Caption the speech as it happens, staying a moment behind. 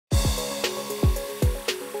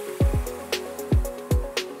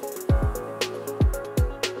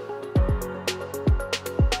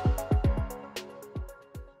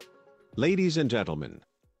Ladies and gentlemen,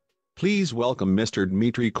 please welcome Mr.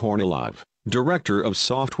 Dmitry Kornilov, Director of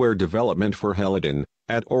Software Development for Helidon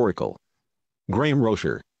at Oracle. Graeme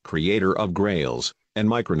Rocher, creator of Grails and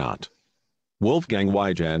Micronaut. Wolfgang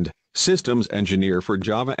Weigend, Systems Engineer for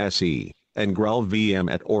Java SE and GraalVM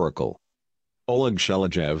at Oracle. Oleg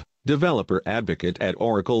Šelajev, Developer Advocate at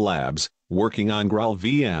Oracle Labs, working on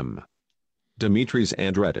GraalVM. Dimitris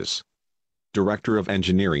Andreadis, Director of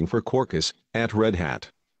Engineering for Quarkus at Red Hat.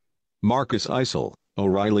 Markus Eisele,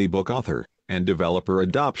 O'Reilly book author and Developer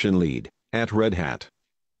Adoption Lead at Red Hat.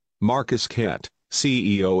 Markus Kett,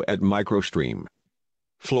 CEO at MicroStream.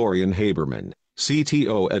 Florian Habermann,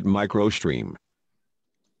 CTO at MicroStream.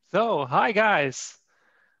 So, hi guys.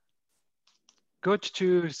 Good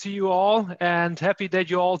to see you all and happy that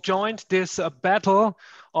you all joined this battle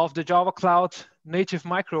of the Java Cloud native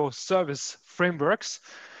microservice frameworks.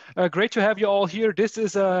 Great to have you all here. This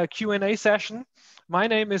is a Q&A session. My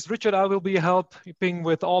name is Richard. I will be helping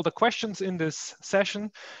with all the questions in this session.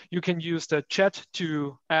 You can use the chat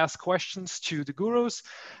to ask questions to the gurus.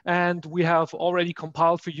 And we have already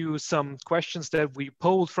compiled for you some questions that we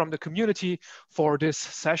polled from the community for this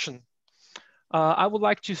session. I would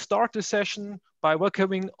like to start the session by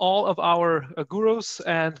welcoming all of our gurus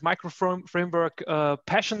and micro framework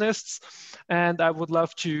passionists. And I would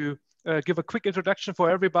love to give a quick introduction for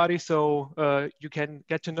everybody so you can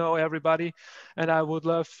get to know everybody. And I would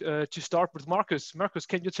love to start with Markus. Markus,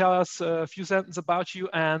 can you tell us a few sentences about you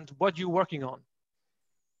and what you're working on?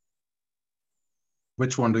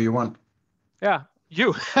 Which one do you want? Yeah,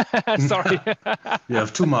 you. Sorry. You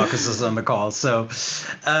have two Markuses on the call. So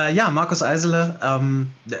yeah, Markus Eisele,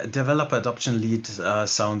 Developer Adoption Lead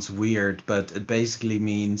sounds weird, but it basically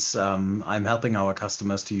means I'm helping our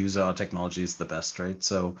customers to use our technologies the best, right?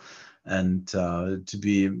 So, and to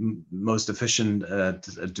be most efficient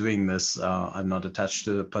at doing this, I'm not attached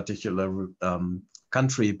to a particular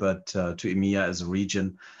country, but to EMEA as a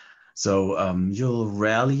region. So you'll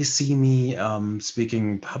rarely see me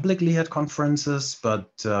speaking publicly at conferences, but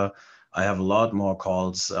I have a lot more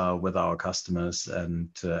calls with our customers and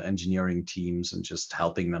engineering teams and just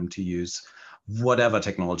helping them to use whatever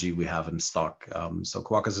technology we have in stock. So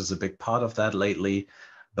Quarkus is a big part of that lately,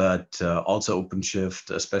 but also OpenShift,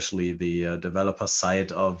 especially the developer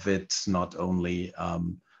side of it, not only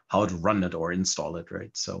how to run it or install it,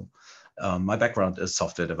 right? So my background is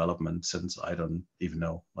software development since I don't even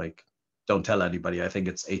know, like, don't tell anybody. I think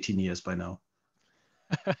it's 18 years by now.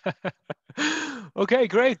 Okay,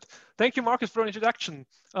 great. Thank you, Markus, for the introduction.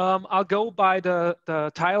 I'll go by the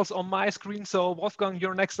tiles on my screen. So Wolfgang,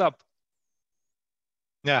 you're next up.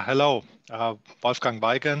 Yeah, hello, Wolfgang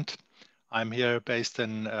Weigend. I'm here based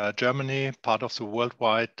in Germany, part of the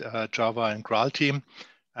worldwide Java and Graal team,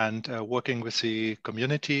 and working with the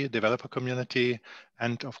community, developer community,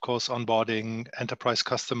 and of course, onboarding enterprise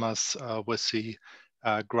customers with the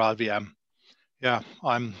GraalVM. Yeah,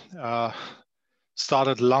 I'm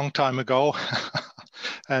started a long time ago.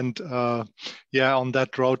 And yeah, on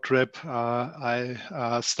that road trip,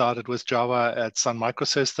 I started with Java at Sun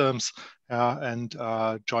Microsystems and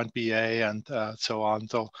joined BA and so on.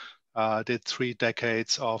 So did 3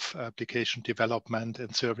 decades of application development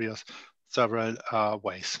in several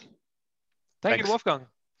ways. Thank you, Wolfgang.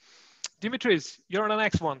 Dimitris, you're on the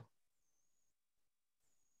next one.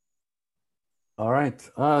 All right,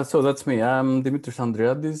 so that's me. I'm Dimitris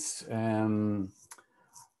Andreadis.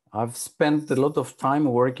 I've spent a lot of time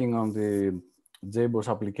working on the JBoss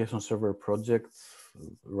application server project,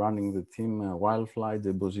 running the team Wildfly,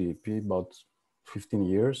 JBoss EAP, about 15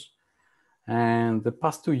 years. And the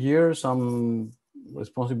past 2 years, I'm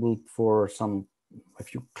responsible for a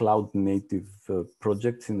few cloud native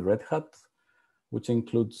projects in Red Hat, which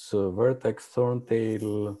includes Vertex,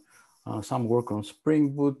 Thorntail, some work on Spring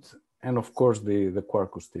Boot, and of course the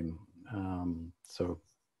Quarkus team. So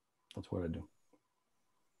that's what I do.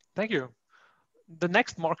 Thank you. The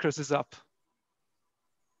next Markus is up.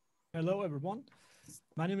 Hello, everyone.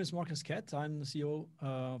 My name is Markus Kett. I'm the CEO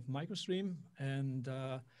of MicroStream. And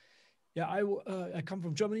yeah, I come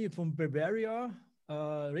from Germany, from Bavaria,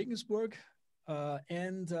 Regensburg.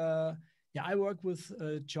 Yeah, I work with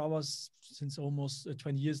Java since almost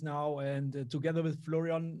 20 years now. And together with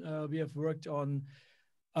Florian, we have worked on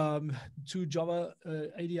 2 Java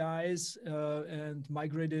ADIs and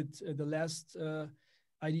migrated the last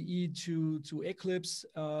IDE to Eclipse.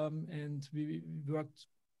 And we worked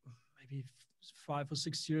maybe 5 or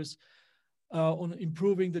 6 years on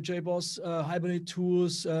improving the JBoss Hibernate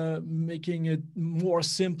tools, making it more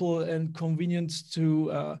simple and convenient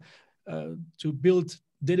to build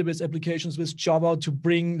database applications with Java, to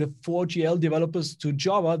bring the 4GL developers to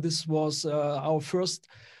Java. This was our first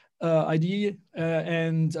idea.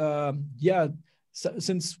 Yeah,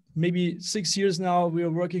 since maybe 6 years now, we are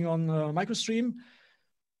working on MicroStream,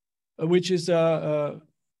 which is a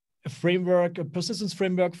framework, a persistence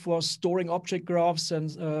framework for storing object graphs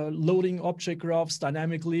and loading object graphs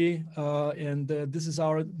dynamically. This is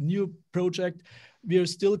our new project. We are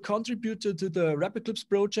still contributor to the RapidClips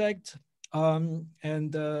project,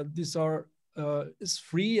 is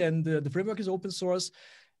free, and the framework is open source.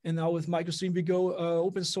 And now with MicroStream, we go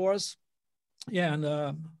open source. Yeah, and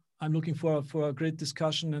I'm looking for a great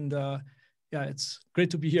discussion, and yeah, it's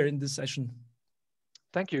great to be here in this session.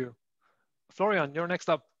 Thank you. Florian, you're next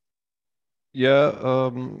up. Yeah,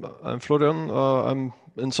 I'm Florian. I'm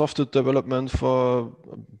in software development for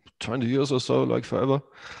 20 years or so, like forever.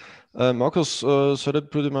 Markus said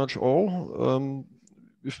it pretty much all.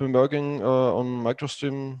 We've been working on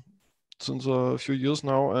MicroStream since a few years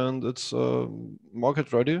now, and it's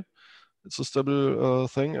market ready. It's a stable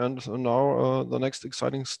thing, and now the next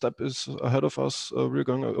exciting step is ahead of us. We're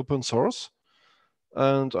going open source,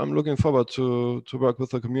 and I'm looking forward to work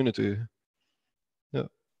with the community. Yeah.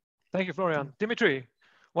 Thank you, Florian. Dimitri,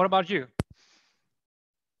 what about you?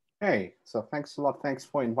 Hey, so thanks a lot. Thanks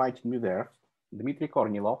for inviting me there. Dmitry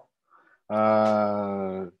Kornilov.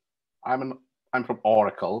 I'm from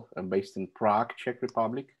Oracle. I'm based in Prague, Czech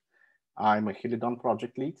Republic. I'm a Helidon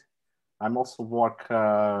project lead. I'm also work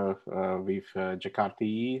with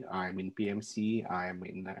Jakarta. I'm in PMC. I'm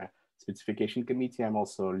in specification committee. I'm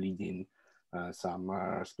also leading some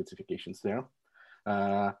specifications there.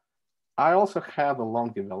 I also have a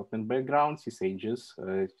long development background since ages.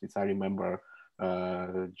 Since I remember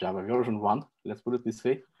Java version 1, let's put it this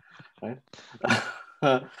way. Right?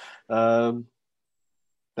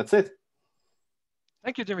 That's it.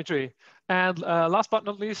 Thank you, Dimitri. And last but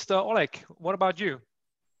not least, Oleg, what about you?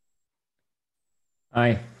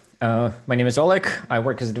 Hi, my name is Oleg. I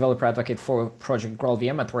work as a developer advocate for project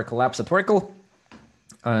GraalVM at Oracle Labs at Oracle.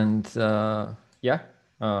 And yeah,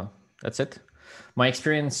 that's it. My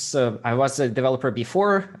experience, I was a developer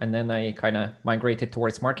before, and then I kind of migrated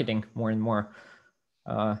towards marketing more and more.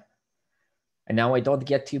 And now I don't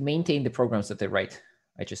get to maintain the programs that I write.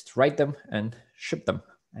 I just write them and ship them.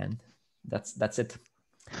 And that's it.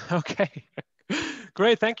 Okay,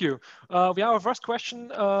 great, thank you. We have our first question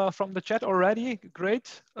from the chat already.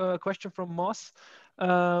 Great question from Moss.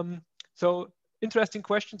 So interesting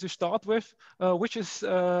question to start with. Which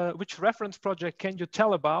reference project can you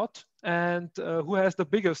tell about, and who has the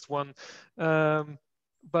biggest one?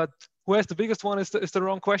 But who has the biggest one is the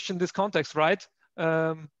wrong question in this context, right?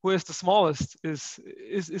 Who is the smallest? Is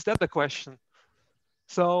that the question?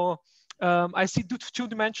 So I see two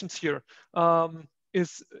dimensions here.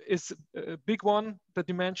 Is a big one, the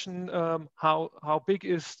dimension how big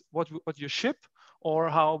is what you ship, or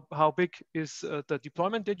how big is the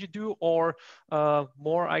deployment that you do, or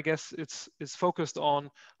more, I guess it's focused on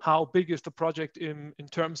how big is the project in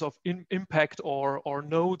terms of impact or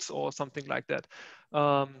nodes or something like that.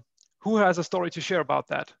 Who has a story to share about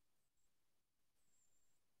that?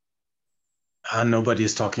 Nobody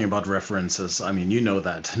is talking about references. I mean, you know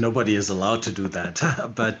that. Nobody is allowed to do that.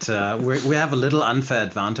 But we have a little unfair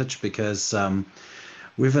advantage because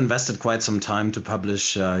we've invested quite some time to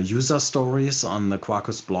publish user stories on the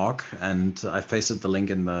Quarkus blog, and I've pasted the link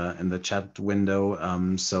in the chat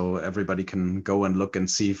window so everybody can go and look and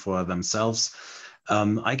see for themselves.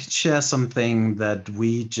 I could share something that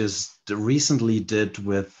we just recently did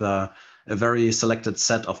with a very selected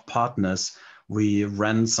set of partners. We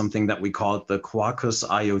ran something that we called the Quarkus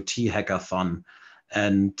IoT Hackathon.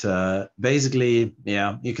 And basically,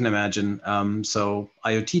 yeah, you can imagine. So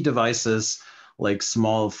IoT devices, like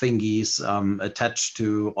small thingies attached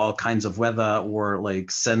to all kinds of weather, or like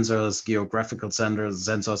sensors, geographical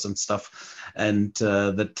sensors and stuff. And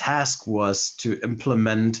the task was to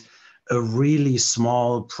implement a really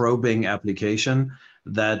small probing application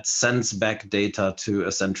that sends back data to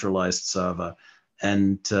a centralized server.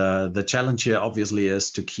 And the challenge here obviously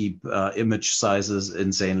is to keep image sizes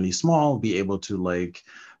insanely small, be able to like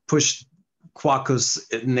push Quarkus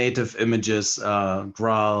native images,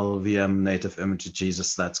 GraalVM native images,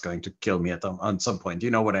 Jesus, that's going to kill me on some point,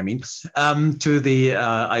 you know what I mean, to the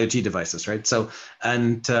IoT devices, right? So,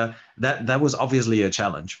 and that was obviously a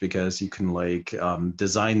challenge, because you can like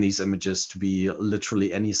design these images to be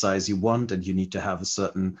literally any size you want, and you need to have a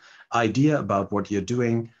certain idea about what you're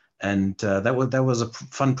doing. And that was a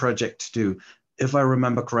fun project to do. If I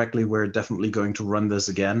remember correctly, we're definitely going to run this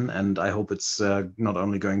again, and I hope it's not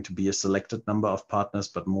only going to be a selected number of partners,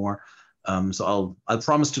 but more. So I'll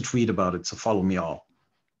promise to tweet about it. So follow me all.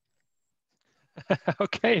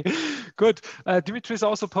 Okay, good. Dimitris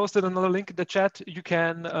also posted another link in the chat. You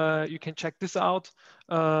can check this out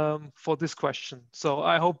for this question. So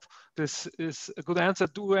I hope this is a good answer.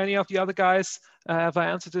 Do any of the other guys have an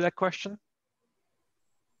answer to that question?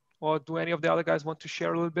 Or do any of the other guys want to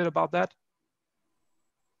share a little bit about that?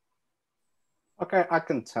 Okay, I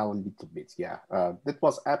can tell a little bit, yeah. That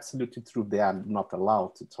was absolutely true. They are not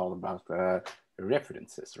allowed to talk about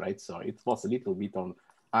references, right? So it was a little bit on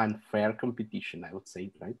unfair competition, I would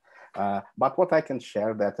say, right? But what I can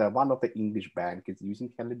share that one of the English bank is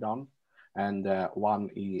using Helidon, and one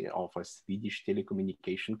of a Swedish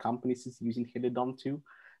telecommunication companies is using Helidon too.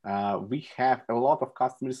 We have a lot of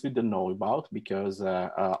customers we don't know about because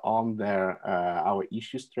on our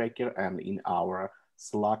issues tracker and in our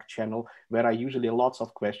Slack channel, there are usually lots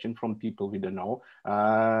of questions from people we don't know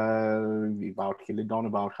about Helidon,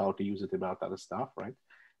 about how to use it, about other stuff, right?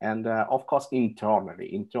 And of course, internally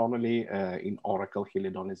in Oracle,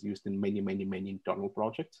 Helidon is used in many internal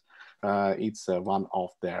projects. It's one of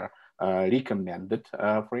their recommended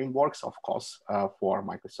frameworks, of course, for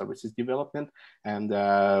microservices development. And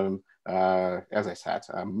as I said,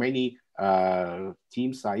 many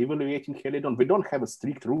teams are evaluating Helidon. We don't have a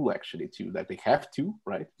strict rule actually that they have to,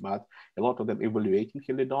 right? But a lot of them evaluating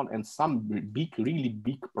Helidon, and some really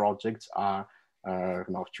big projects are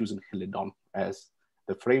now choosing Helidon as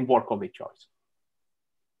the framework of their choice.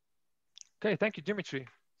 Okay, thank you, Dmitry.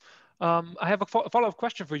 I have a follow-up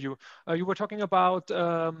question for you. You were talking about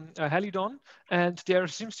Helidon, and there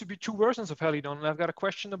seems to be two versions of Helidon. And I've got a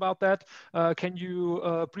question about that. Can you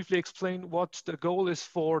briefly explain what the goal is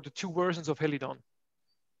for the two versions of Helidon?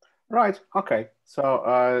 Right, okay.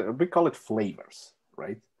 So we call it flavors,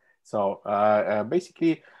 right? So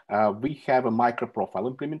basically, we have a micro profile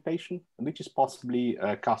implementation, which is possibly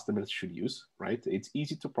customers should use, right? It's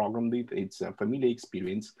easy to program it. It's a familiar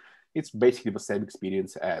experience. It's basically the same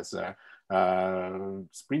experience as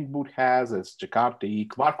Spring Boot has, as Jakarta.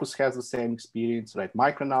 Quarkus has the same experience, right?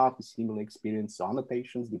 Micronaut is similar experience, so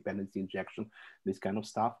annotations, dependency injection, this kind of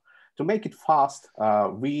stuff. To make it fast,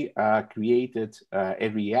 we created a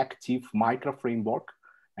reactive micro framework,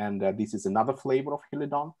 and this is another flavor of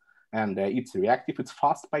Helidon. And it's reactive, it's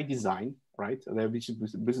fast by design, right? This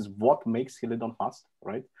is what makes Helidon fast,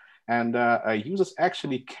 right? And users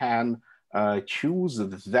actually can choose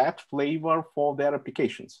that flavor for their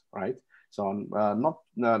applications, right? So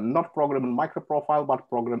not program in microprofile, but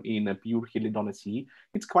program in a pure Helidon SE.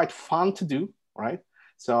 It's quite fun to do, right?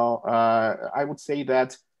 So I would say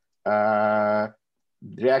that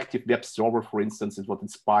reactive depth observer, for instance, is what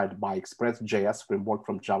inspired by Express.js framework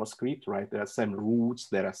from JavaScript, right? There are some roots,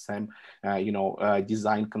 there are some,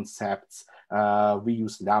 design concepts. We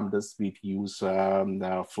use lambdas, we use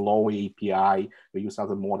Flow API, we use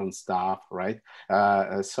other modern stuff, right?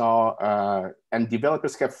 And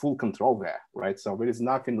developers have full control there, right? So there is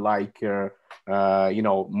nothing like,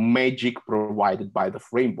 magic provided by the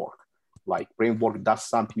framework. Like framework does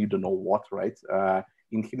something you don't know what, right?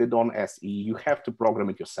 In Helidon SE, you have to program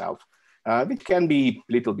it yourself. It can be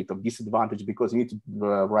a little bit of disadvantage because you need to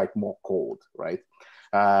write more code, right?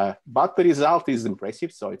 But the result is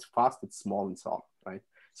impressive. So it's fast, it's small, and so on, right?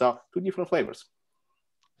 So two different flavors.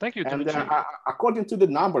 Thank you, and according to the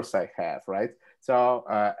numbers I have, right? So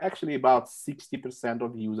actually about 60%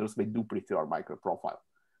 of users, they do prefer micro profile,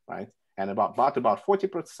 right? And about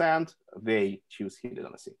 40%, they choose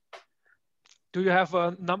Helidon SE. Do you have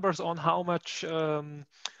numbers on how much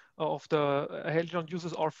of the Helidon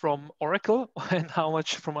users are from Oracle and how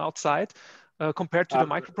much from outside compared to the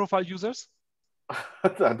microprofile users?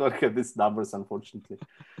 I don't have these numbers, unfortunately.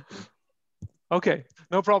 Okay,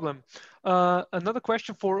 no problem. Another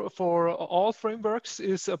question for all frameworks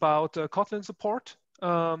is about Kotlin support.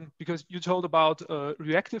 Because you told about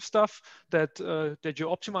reactive stuff that you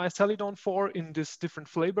optimized Helidon for in this different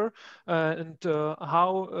flavor, and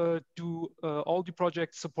how do all the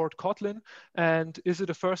projects support Kotlin, and is it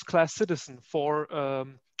a first-class citizen for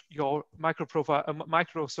your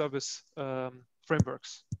microservice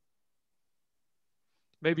frameworks?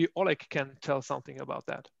 Maybe Oleg can tell something about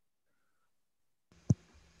that.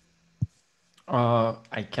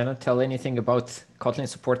 I cannot tell anything about Kotlin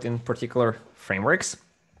support in particular frameworks.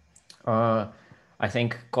 I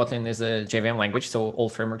think Kotlin is a JVM language, so all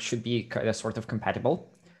frameworks should be kind of sort of compatible,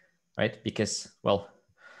 right? Because, well,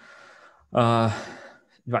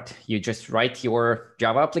 you just write your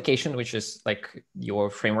Java application, which is like your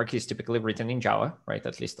framework is typically written in Java, right?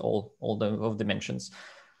 At least all of dimensions.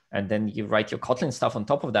 And then you write your Kotlin stuff on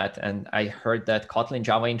top of that. And I heard that Kotlin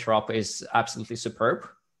Java interop is absolutely superb.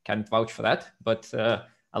 Can't vouch for that, but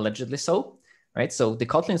allegedly so, right? So the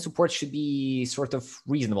Kotlin support should be sort of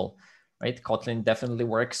reasonable, right? Kotlin definitely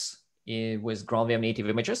works with GraalVM native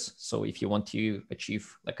images. So if you want to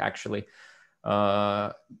achieve like actually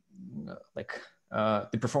the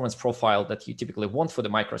performance profile that you typically want for the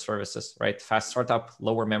microservices, right? Fast startup,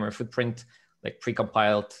 lower memory footprint, like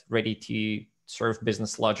precompiled, ready to serve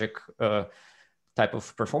business logic type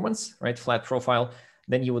of performance, right? Flat profile.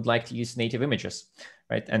 Then you would like to use native images,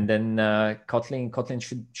 right? And then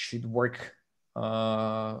Kotlin should work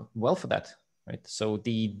well for that, right? So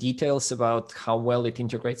the details about how well it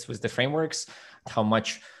integrates with the frameworks, how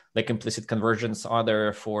much like implicit conversions are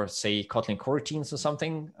there for, say, Kotlin coroutines or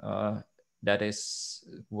something, that is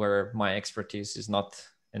where my expertise is not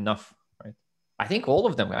enough, right? I think all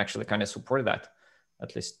of them actually kind of support that,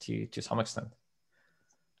 at least to some extent.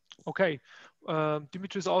 Okay.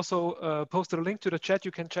 Dimitris also posted a link to the chat.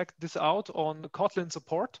 You can check this out on Kotlin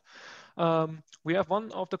support. We have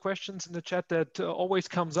one of the questions in the chat that always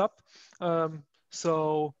comes up.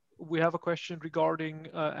 So we have a question regarding,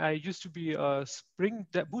 I used to be a Spring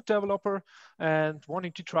boot developer and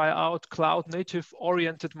wanting to try out cloud native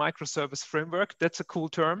oriented microservice framework. That's a cool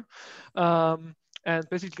term. And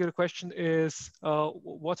basically the question is,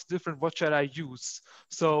 what's different? What should I use?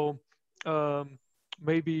 So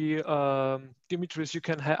maybe Dimitris, you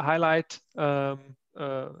can highlight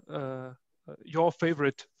your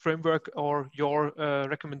favorite framework or your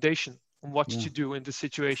recommendation on what to do in this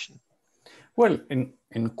situation. Well, in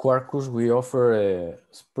Quarkus, we offer a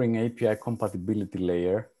Spring API compatibility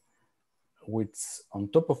layer, which on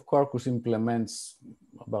top of Quarkus implements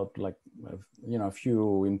about like, a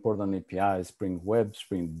few important APIs, Spring Web,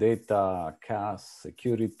 Spring Data, CAS,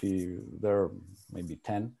 security, there are maybe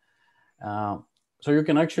 10. So you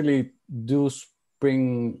can actually do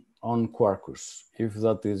Spring on Quarkus if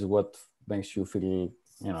that is what makes you feel,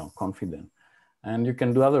 confident. And you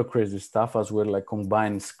can do other crazy stuff as well, like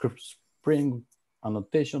combine Spring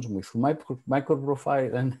annotations with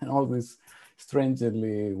microprofile, and all this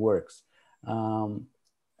strangely works.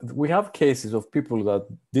 We have cases of people that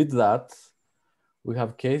did that. We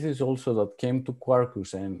have cases also that came to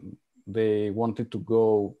Quarkus and they wanted to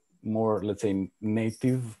go more, let's say,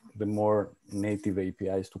 native, the more native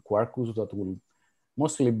APIs to Quarkus that will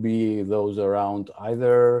mostly be those around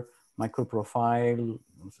either microprofile,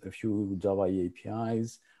 a few Java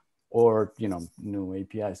APIs, or new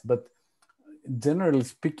APIs. But generally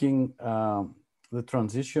speaking, the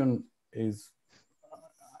transition is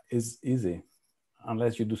easy,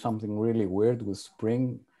 unless you do something really weird with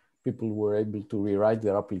Spring. People were able to rewrite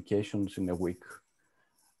their applications in a week,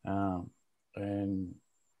 and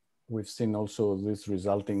we've seen also this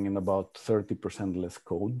resulting in about 30% less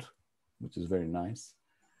code, which is very nice.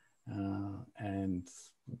 And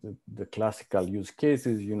the classical use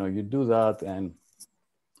cases, you do that and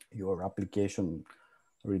your application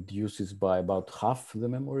reduces by about half the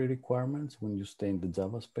memory requirements when you stay in the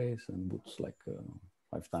Java space, and boots like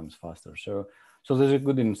 5 times faster. So there's a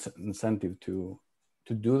good incentive to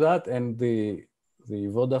do that. And the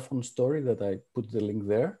Vodafone story that I put the link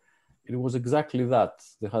there, it was exactly that.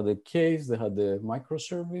 They had a case, they had a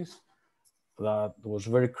microservice that was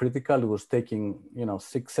very critical. It was taking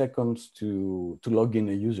 6 seconds to log in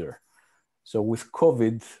a user. So with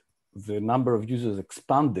COVID, the number of users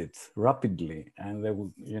expanded rapidly, and they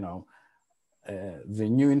would, the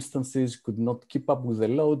new instances could not keep up with the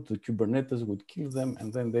load. The Kubernetes would kill them,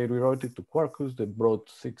 and then they rewrote it to Quarkus. They brought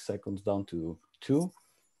 6 seconds down to 2,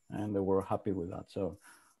 and they were happy with that. So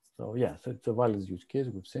yeah, so it's a valid use case.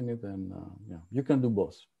 We've seen it, and yeah, you can do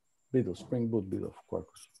both, bit of Spring Boot, bit of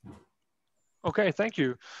Quarkus. Okay, thank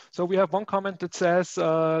you. So we have one comment that says,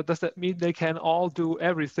 does that mean they can all do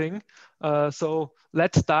everything? So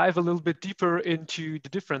let's dive a little bit deeper into the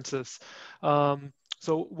differences.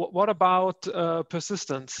 So what about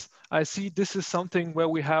persistence? I see this is something where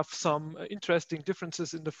we have some interesting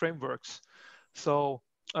differences in the frameworks. So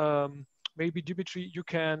maybe Dmitry, you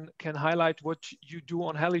can highlight what you do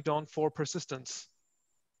on Helidon for persistence.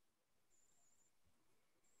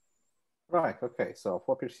 Right, okay, so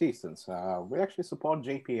for persistence, we actually support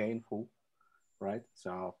JPA in full, right?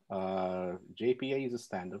 So JPA is a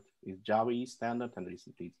standard, it's Java E standard, and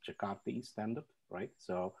recently it's Jakarta E standard, right?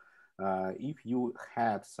 So if you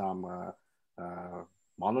had some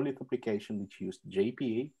monolith application which used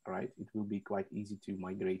JPA, right, it will be quite easy to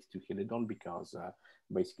migrate to Helidon because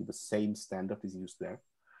basically the same standard is used there.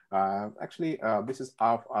 Actually, this is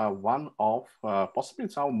one of, possibly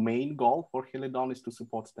it's our main goal for Helidon is to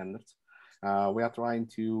support standards. We are trying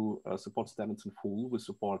to support standards in full. We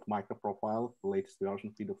support microprofile, the latest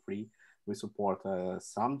version, feeder free. We support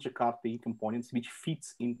some Jakarta components, which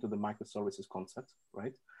fits into the microservices concept,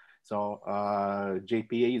 right? So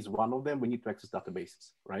JPA is one of them. We need to access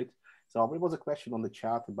databases, right? So there was a question on the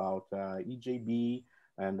chat about EJB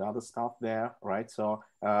and other stuff there, right? So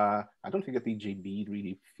I don't think that EJB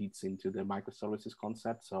really fits into the microservices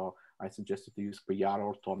concept. So I suggested to use PR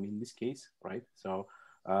or Tommy in this case, right? So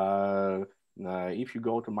if you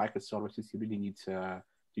go to microservices, you really need to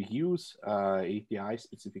use API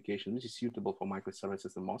specification, which is suitable for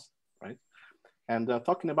microservices the most, right? And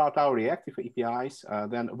talking about our reactive APIs,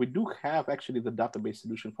 then we do have actually the database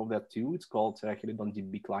solution for that too. It's called Helidon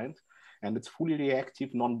DB client, and it's fully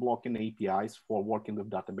reactive, non-blocking APIs for working with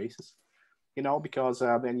databases. You know, because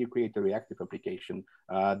then you create a reactive application.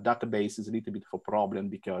 Database is a little bit of a problem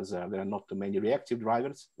because there are not too many reactive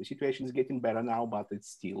drivers. The situation is getting better now, but it's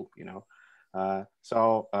still, you know.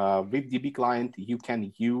 So with DB client, you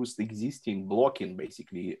can use the existing blocking,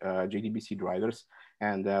 basically, JDBC drivers,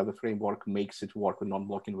 and the framework makes it work in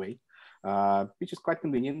non-blocking way, which is quite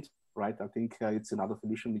convenient, right? I think it's another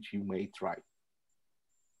solution which you may try.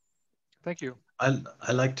 Thank you.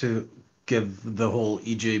 I like to give the whole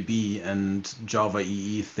EJB and Java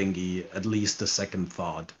EE thingy at least a second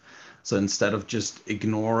thought. So instead of just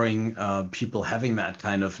ignoring people having that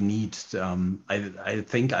kind of need, I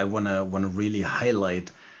think I wanna really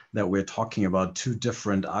highlight that we're talking about two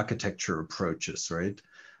different architecture approaches, right?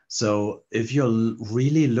 So if you're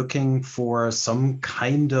really looking for some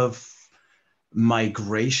kind of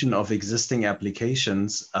migration of existing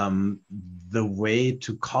applications, the way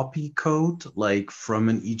to copy code, like from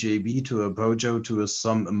an EJB to a Bojo to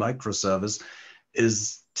some microservice,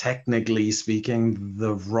 is technically speaking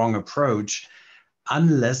the wrong approach,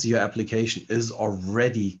 unless your application is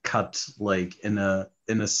already cut like in a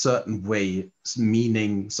certain way,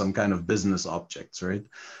 meaning some kind of business objects, right?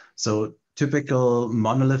 So typical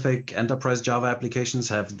monolithic enterprise Java applications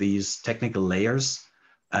have these technical layers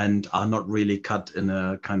and are not really cut in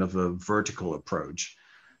a kind of a vertical approach.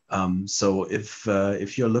 So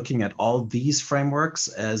if you're looking at all these frameworks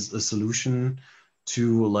as a solution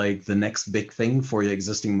to like the next big thing for your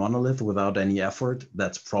existing monolith without any effort,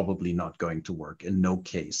 that's probably not going to work in no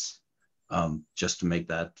case. Just to make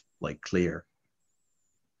that like clear.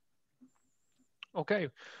 Okay.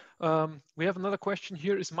 We have another question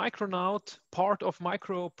here. Is Micronaut part of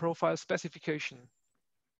micro profile specification?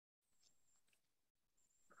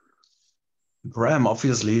 Graeme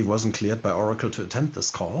obviously wasn't cleared by Oracle to attend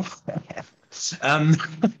this call.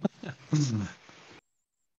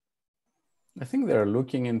 I think they're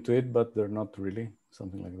looking into it, but they're not really,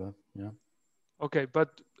 something like that. Yeah. Okay,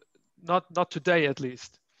 but not today at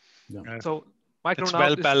least. Yeah. So Micronaut it's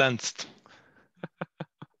well balanced.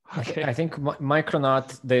 Okay. I think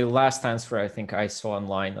Micronaut, the last answer I think I saw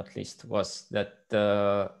online at least was that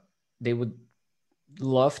they would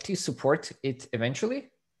love to support it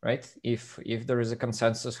eventually, right? If there is a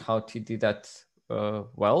consensus how to do that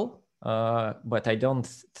well, but I don't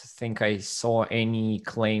think I saw any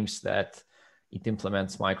claims that it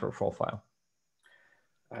implements micro profile.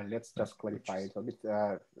 Let's just clarify it a bit.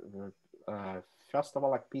 First of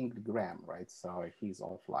all, I pinged Graeme, right? So he's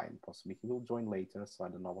offline. Possibly he will join later, so I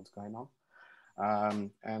don't know what's going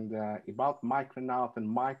on. And about Micronaut and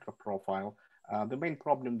micro profile, the main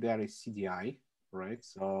problem there is CDI, right?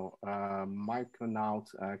 So Micronaut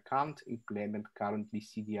can't implement currently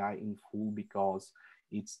CDI in full because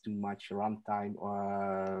it's too much runtime,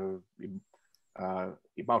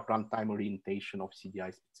 about runtime orientation of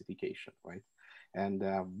CDI specification, right? And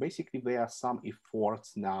basically there are some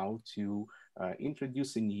efforts now to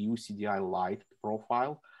introduce a new CDI Lite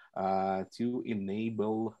profile to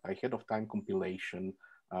enable ahead of time compilation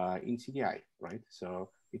in CDI, right? So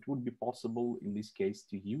it would be possible in this case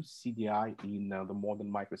to use CDI in the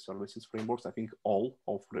modern microservices frameworks. I think all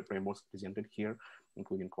of the frameworks presented here,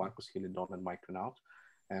 including Quarkus, Helidon, and Micronaut.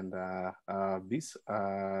 And this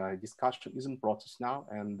discussion is in process now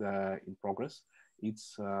and in progress.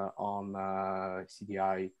 It's on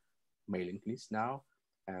CDI mailing list now.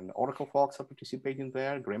 And Oracle folks are participating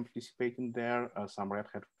there, Graeme participating there, some Red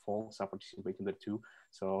Hat folks are participating there too.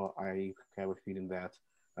 So I have a feeling that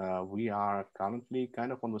we are currently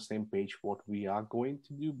kind of on the same page what we are going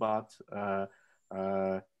to do, but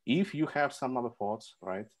if you have some other thoughts,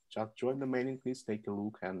 right, just join the mailing list, take a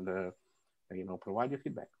look, and you know, provide your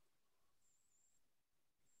feedback.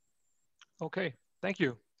 Okay, thank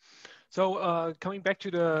you. So coming back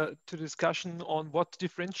to the discussion on what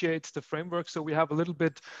differentiates the framework. So we have a little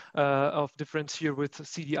bit of difference here with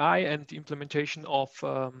CDI and the implementation of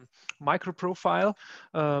microprofile.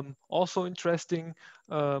 Also interesting,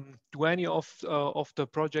 do any of the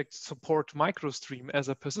projects support MicroStream as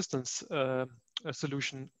a persistence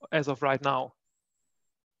solution as of right now?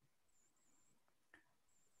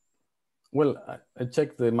 Well, I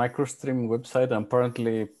checked the MicroStream website, and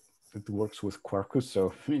apparently it works with Quarkus,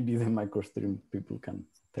 so maybe the MicroStream people can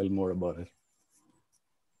tell more about it.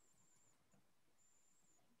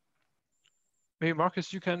 Maybe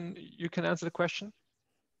Markus, you can answer the question.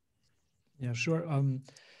 Yeah, sure.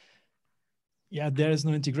 Yeah, there is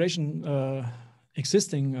no integration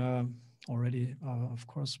existing already, of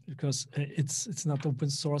course, because it's not open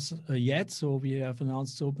source yet. So we have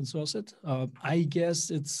announced to open source it. I guess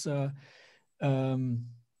it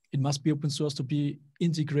must be open source to be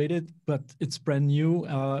integrated, but it's brand new.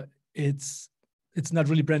 It's not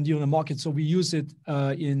really brand new in the market, so we use it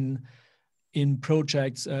in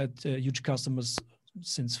projects at huge customers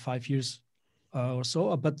since 5 years or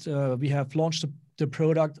so. But we have launched the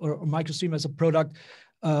product or MicroStream as a product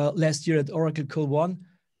last year at Oracle Col1.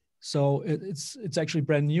 So it's actually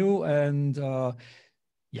brand new, and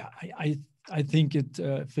yeah, I think it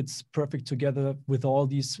fits perfect together with all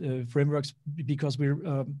these frameworks, because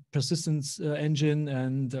we're persistence engine,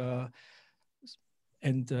 and the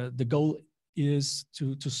goal is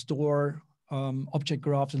to store object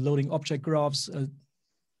graphs and loading object graphs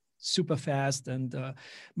super fast, and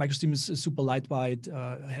MicroStream is super lightweight,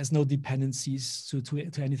 has no dependencies to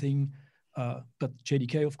anything but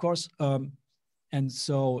JDK, of course. And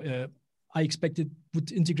so I expect it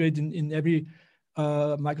would integrate in every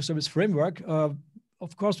microservice framework. Of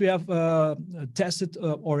course, we have tested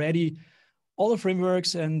already all the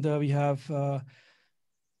frameworks, and we have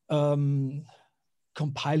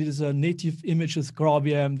compiled it as a native image with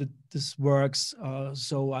GraalVM that this works.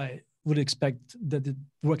 So I would expect that it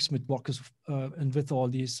works with Quarkus and with all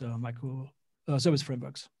these microservice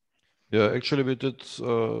frameworks. Yeah, actually, we did a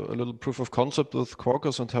little proof of concept with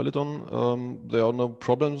Quarkus and Helidon. There are no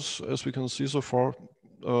problems, as we can see so far.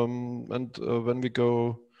 And when we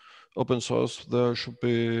go open source, there should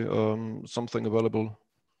be something available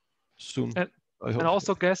soon. And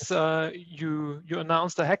also guess you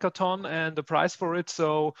announced a hackathon and the prize for it.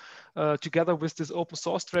 So together with this open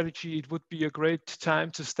source strategy, it would be a great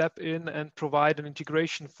time to step in and provide an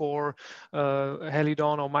integration for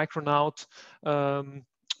Helidon or Micronaut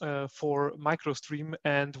for MicroStream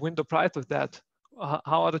and win the prize with that.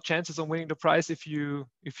 How are the chances of winning the prize if you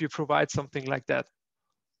provide something like that?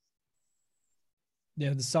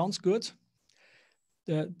 Yeah, this sounds good.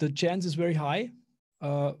 The chance is very high.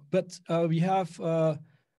 But we have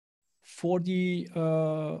 40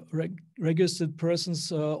 registered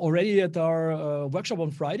persons already at our workshop on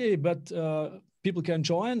Friday, but people can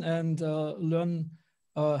join and learn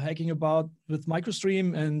hacking about with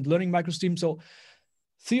MicroStream and learning MicroStream. So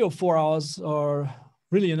 3 or 4 hours are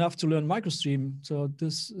really enough to learn MicroStream. So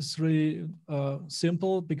this is really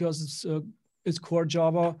simple because it's core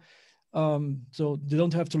Java. So they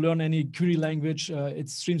don't have to learn any query language.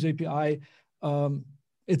 It's Streams API.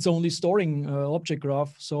 It's only storing object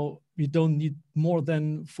graph, so we don't need more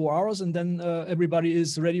than 4 hours, and then everybody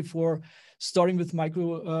is ready for starting with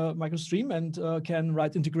MicroStream and can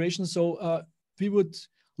write integrations. So we would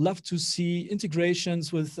love to see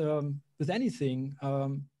integrations with anything,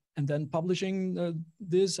 and then publishing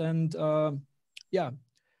this and yeah,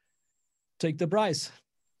 take the prize.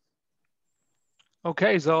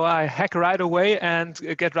 Okay, so I hack right away and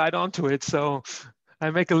get right onto it. So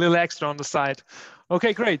I make a little extra on the side.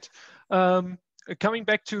 Okay, great. Coming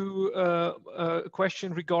back to a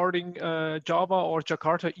question regarding Java or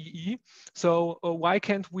Jakarta EE. So why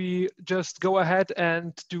can't we just go ahead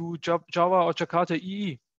and do Java or Jakarta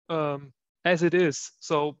EE as it is?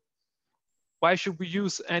 So why should we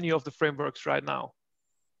use any of the frameworks right now?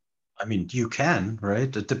 I mean, you can,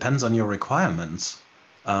 right? It depends on your requirements.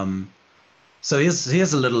 So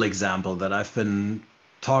here's a little example that I've been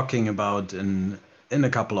talking about in a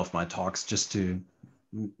couple of my talks, just to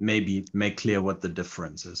maybe make clear what the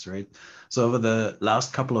difference is, right? So over the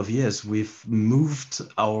last couple of years, we've moved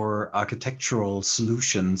our architectural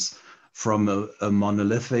solutions from a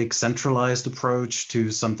monolithic centralized approach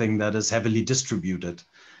to something that is heavily distributed.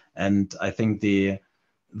 And I think the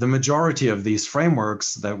majority of these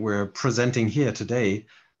frameworks that we're presenting here today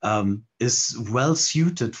is well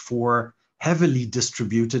suited for heavily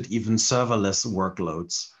distributed, even serverless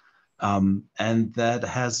workloads. And that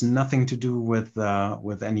has nothing to do with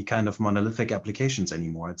any kind of monolithic applications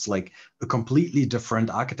anymore. It's like a completely different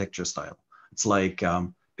architecture style. It's like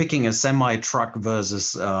picking a semi-truck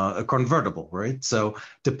versus a convertible, right? So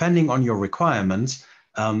depending on your requirements,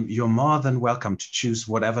 you're more than welcome to choose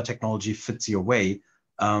whatever technology fits your way,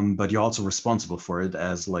 but you're also responsible for it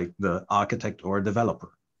as like the architect or developer.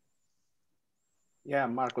 Yeah,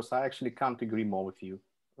 Markus, I actually can't agree more with you,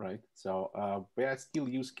 right? So there are still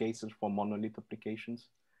use cases for monolith applications,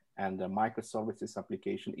 and the microservices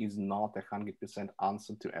application is not 100%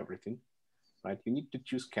 answer to everything. right? You need to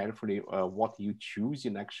choose carefully what you choose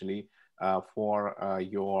in actually for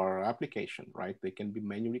your application, right? They can be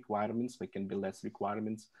many requirements, they can be less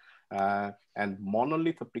requirements, and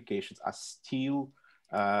monolith applications are still,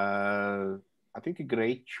 I think, a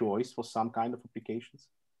great choice for some kind of applications.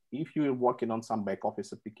 If you're working on some back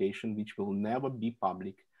office application which will never be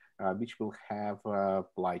public, which will have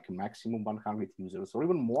like maximum 100 users or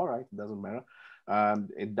even more, right? It doesn't matter.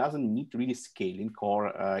 It doesn't need really scaling, or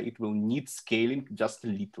it will need scaling just a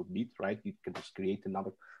little bit, right? You can just create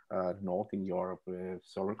another node in your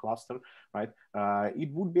server cluster, right?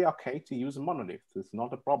 It would be okay to use a monolith. It's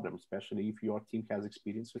not a problem, especially if your team has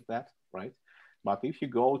experience with that, right? But if you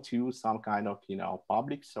go to some kind of,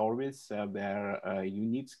 public service where you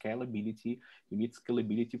need scalability, you need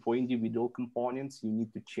scalability for individual components, you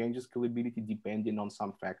need to change the scalability depending on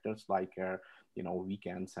some factors like,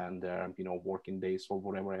 weekends and, working days or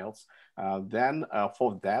whatever else, then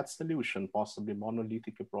for that solution, possibly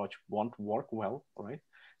monolithic approach won't work well, right?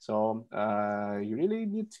 So you really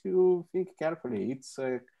need to think carefully. It's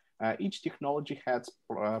each technology has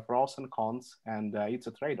pros and cons, and it's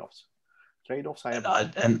a trade-offs. Trade-offs.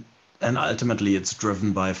 And ultimately, it's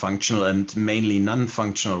driven by functional and mainly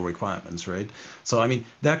non-functional requirements, right? So, I mean,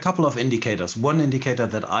 there are a couple of indicators. One indicator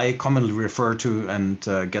that I commonly refer to and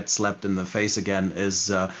get slapped in the face again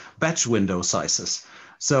is batch window sizes.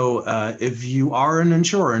 So if you are in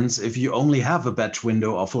insurance, if you only have a batch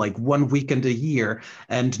window of like 1 weekend a year,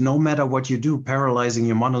 and no matter what you do, parallelizing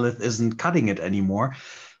your monolith isn't cutting it anymore,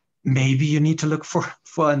 maybe you need to look for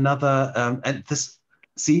another, and this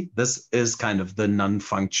is kind of the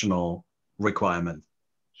non-functional requirement.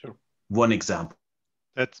 Sure. One example.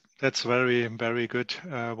 That's very, very good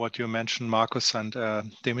what you mentioned, Markus and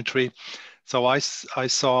Dmitry. So I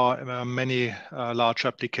saw many large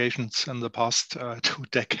applications in the past 2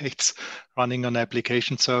 decades running on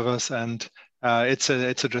application servers, and it's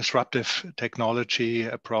a disruptive technology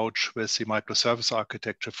approach with the microservice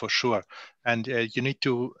architecture for sure. And you need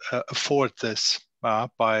to afford this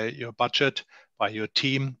by your budget, by your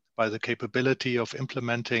team, by the capability of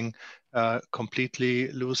implementing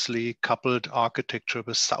completely loosely coupled architecture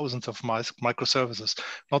with thousands of microservices.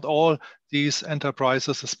 Not all these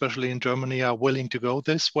enterprises, especially in Germany, are willing to go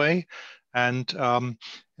this way. And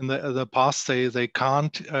in the past, they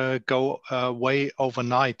can't go way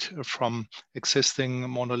overnight from existing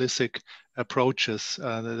monolithic approaches.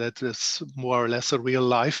 That is more or less a real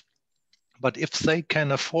life. But if they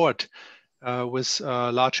can afford with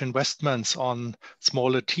large investments on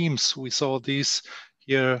smaller teams. We saw these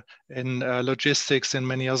here in logistics and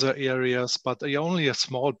many other areas, but only a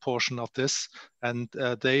small portion of this. And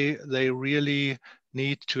they really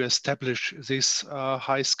need to establish these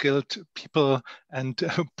high-skilled people and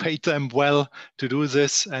pay them well to do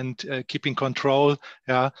this and keeping control.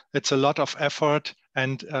 Yeah, it's a lot of effort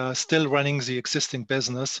and still running the existing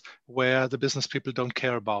business where the business people don't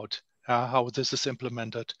care about how this is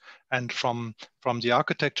implemented. And from the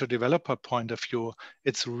architecture developer point of view,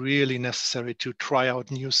 it's really necessary to try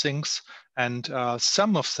out new things. And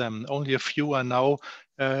some of them, only a few are now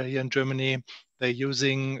here in Germany, they're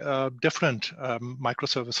using different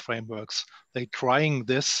microservice frameworks. They're trying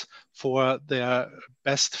this for their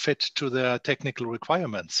best fit to their technical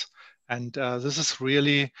requirements. And this is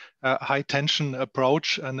really a high tension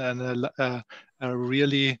approach and a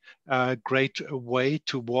really great way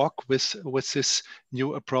to walk with this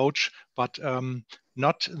new approach. But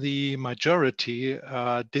not the majority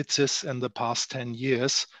did this in the past 10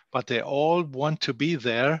 years, but they all want to be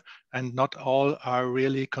there, and not all are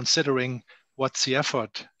really considering what's the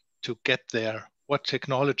effort to get there. What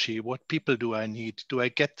technology, what people do I need? Do I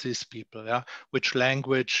get these people? Yeah? Which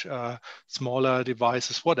language, smaller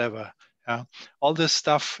devices, whatever. Yeah? All this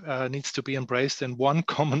stuff needs to be embraced in one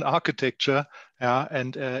common architecture,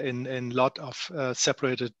 and in lot of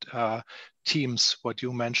separated teams, what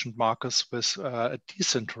you mentioned, Markus, with a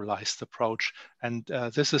decentralized approach. And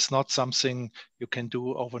this is not something you can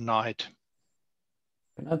do overnight.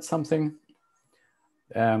 And that's something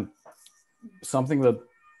that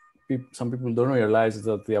some people don't realize, is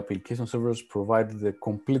that the application servers provide the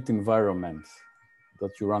complete environment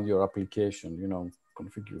that you run your application, you know,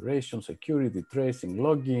 configuration, security, tracing,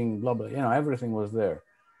 logging, blah, blah, you know, everything was there.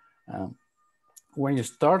 When you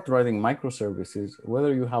start writing microservices,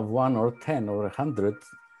 whether you have 1 or 10 or 100,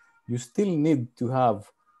 you still need to have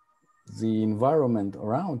the environment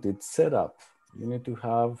around it set up. You need to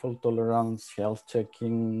have fault tolerance, health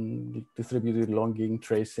checking, distributed logging,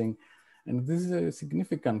 tracing. And this is a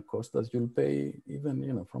significant cost that you'll pay even,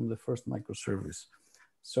 you know, from the first microservice.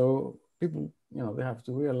 So people, you know, they have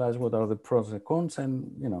to realize what are the pros and cons,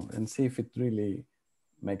 and, you know, and see if it really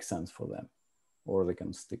makes sense for them. or they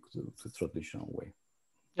can stick to the traditional way.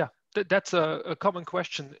 Yeah, that's a common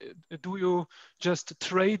question. Do you just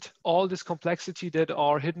trade all this complexity that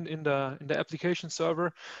are hidden in the application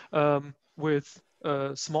server with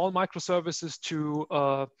small microservices to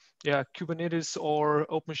Kubernetes or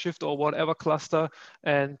OpenShift or whatever cluster?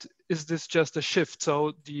 And is this just a shift?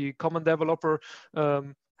 So the common developer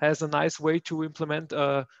has a nice way to implement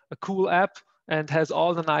a cool app and has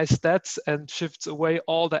all the nice stats and shifts away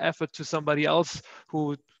all the effort to somebody else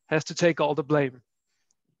who has to take all the blame.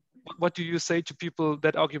 What do you say to people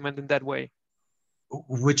that argument in that way?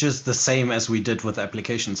 Which is the same as we did with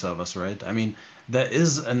application servers, right? I mean, there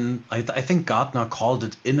is I think Gartner called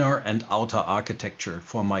it inner and outer architecture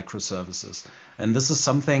for microservices. And this is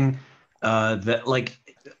something that, like,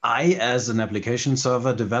 I, as an application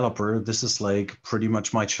server developer, this is like pretty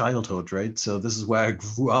much my childhood, right? So this is where I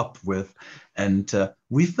grew up with. And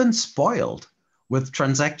we've been spoiled with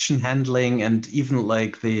transaction handling and even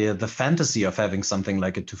like the fantasy of having something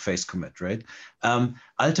like a two-phase commit, right?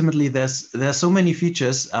 Ultimately, there's so many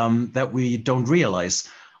features that we don't realize.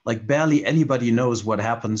 Like barely anybody knows what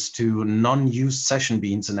happens to non-used session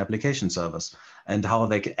beans in application servers and how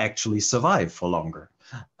they can actually survive for longer.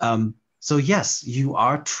 So yes, you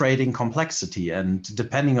are trading complexity, and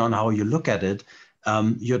depending on how you look at it,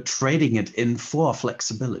 you're trading it in for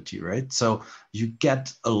flexibility, right? So you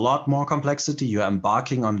get a lot more complexity, you're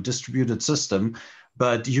embarking on a distributed system,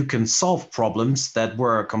 but you can solve problems that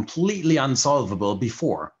were completely unsolvable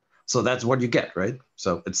before. So that's what you get, right?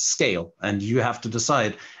 So it's scale, and you have to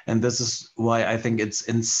decide. And this is why I think it's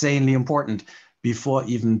insanely important before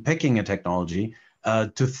even picking a technology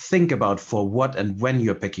to think about for what and when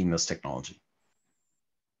you're picking this technology.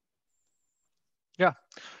 Yeah.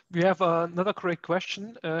 We have another great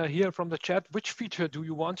question here from the chat. Which feature do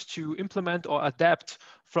you want to implement or adapt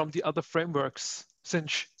from the other frameworks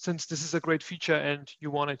since this is a great feature and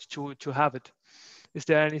you wanted to have it? Is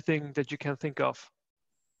there anything that you can think of?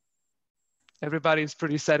 Everybody is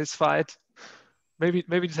pretty satisfied. Maybe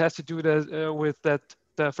this has to do with that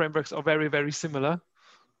the frameworks are very, very similar.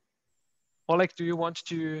 Oleg, do you want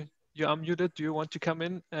to, you're unmuted, do you want to come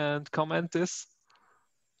in and comment this?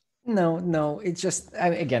 No, it's just,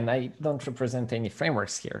 again, I don't represent any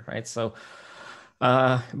frameworks here, right? So,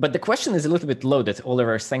 but the question is a little bit loaded,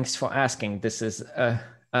 Oliver. Thanks for asking. This is in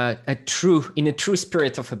a true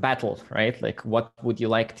spirit of a battle, right? Like, what would you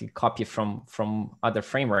like to copy from other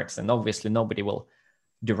frameworks? And obviously, nobody will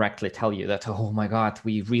directly tell you that, oh my God,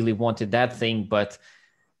 we really wanted that thing, but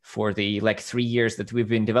for the 3 years that we've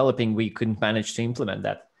been developing, we couldn't manage to implement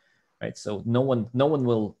that, right? So no one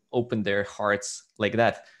will open their hearts like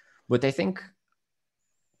that. But I think,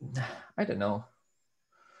 I don't know.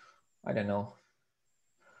 I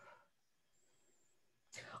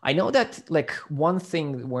know that like one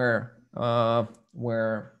thing where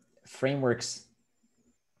frameworks,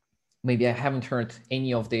 maybe I haven't heard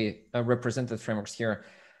any of the represented frameworks here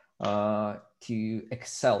to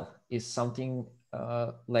excel, is something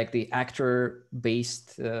like the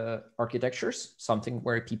actor-based architectures, something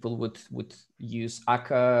where people would use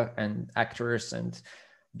akka and actors and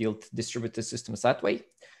build distributed systems that way.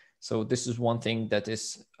 So this is one thing that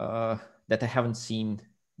is that I haven't seen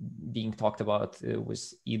being talked about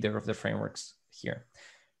with either of the frameworks here,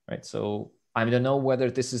 right? So I don't know whether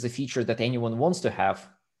this is a feature that anyone wants to have,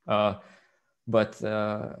 but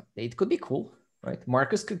it could be cool, right?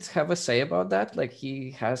 Markus could have a say about that. Like,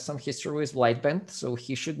 he has some history with Lightbend, so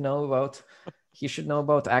he should know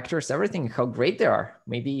about actors, everything, how great they are.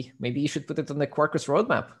 Maybe you should put it on the Quarkus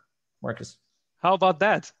roadmap, Markus. How about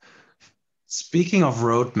that? Speaking of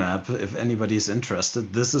roadmap, if anybody is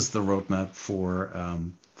interested, this is the roadmap for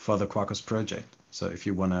the Quarkus project. So if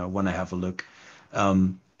you wanna have a look,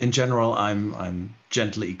 in general, I'm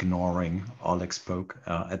gently ignoring Oleg spoke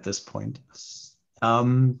at this point.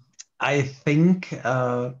 I think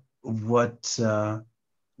what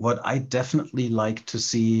I definitely like to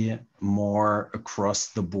see more across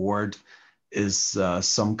the board is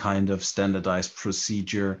some kind of standardized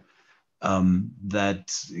procedure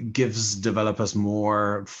that gives developers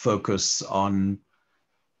more focus on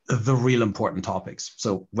the real important topics.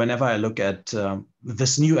 So whenever I look at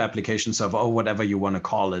this new application server, or whatever you want to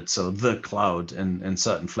call it, so the cloud in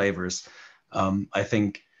certain flavors, I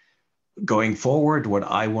think going forward, what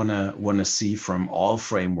I want to see from all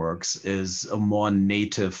frameworks is a more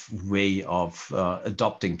native way of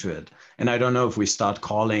adopting to it. And I don't know if we start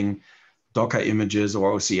calling Docker images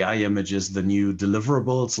or OCI images the new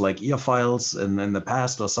deliverables like EAR files in the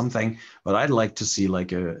past or something, but I'd like to see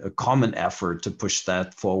like a common effort to push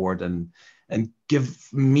that forward and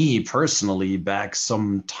give me personally back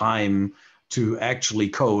some time to actually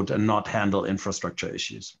code and not handle infrastructure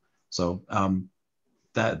issues. So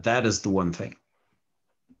that is the one thing.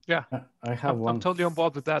 Yeah, I have one. I'm totally on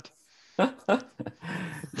board with that.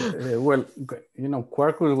 Well, you know,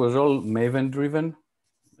 Quarkus was all Maven driven.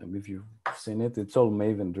 If you've seen it, it's all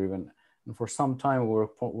Maven driven. And for some time, we were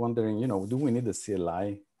wondering, you know, do we need a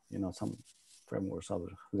CLI? You know, some frameworks,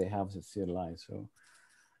 they have the CLI. So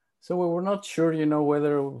we were not sure, you know,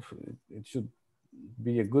 whether it should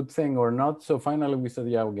be a good thing or not. So finally we said,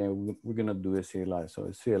 yeah, okay, we're going to do a CLI. So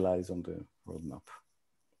a CLI is on the roadmap.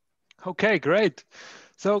 Okay, great.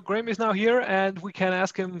 So Graeme is now here and we can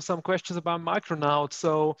ask him some questions about Micronaut.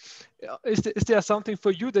 So is there something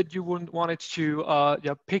for you that you wouldn't want it to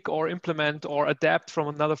pick or implement or adapt from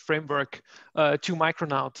another framework to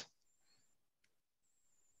Micronaut?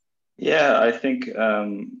 Yeah, I think,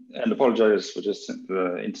 and apologize for just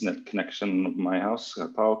the internet connection of my house,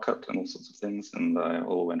 power cut and all sorts of things, and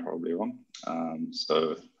all went horribly wrong.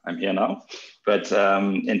 So I'm here now. But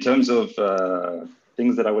in terms of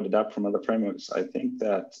things that I would adapt from other frameworks, I think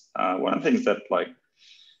that one of the things that, like,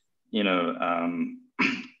 you know,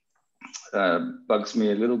 bugs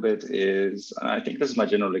me a little bit is, and I think this is my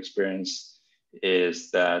general experience, is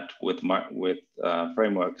that with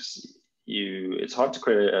frameworks, it's hard to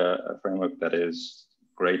create a framework that is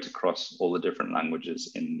great across all the different languages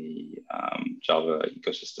in the Java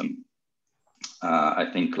ecosystem. I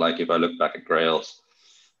think, like, if I look back at Grails,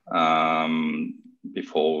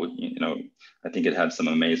 before, you know, I think it had some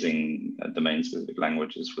amazing domain-specific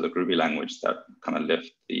languages for the Groovy language that kind of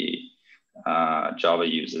lift the Java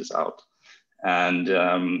users out. And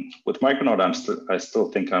with Micronaut, I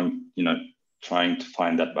still think I'm, you know, trying to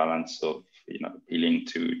find that balance of, you know, appealing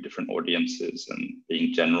to different audiences and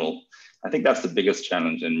being general. I think that's the biggest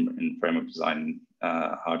challenge in framework design.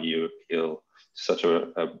 How do you appeal to such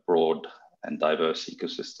a broad and diverse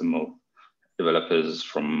ecosystem of developers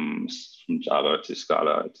from Java to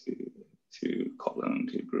Scala to Kotlin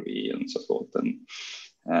to Groovy and so forth, and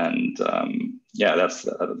yeah,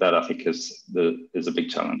 that I think is a big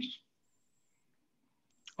challenge.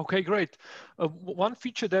 Okay, great. One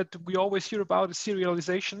feature that we always hear about is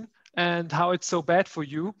serialization and how it's so bad for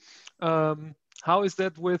you. How is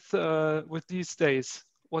that with these days?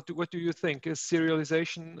 What do you think? Is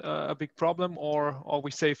serialization a big problem, or are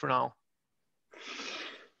we safe for now?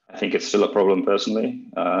 I think it's still a problem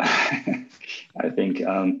personally. I think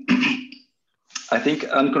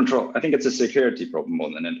uncontrolled. I think it's a security problem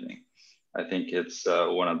more than anything. I think it's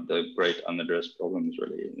one of the great unaddressed problems,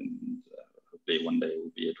 really, and hopefully one day it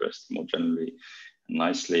will be addressed more generally and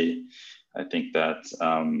nicely. I think that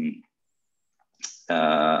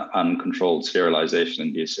uncontrolled serialization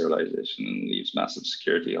and deserialization leaves massive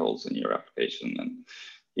security holes in your application, and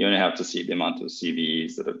you only have to see the amount of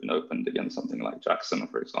CVEs that have been opened against something like Jackson,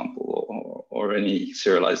 for example, or any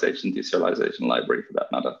serialization, deserialization library for that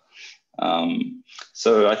matter.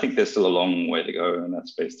 So I think there's still a long way to go, and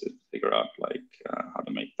that's based to figure out, like, how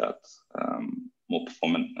to make that more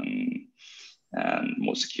performant and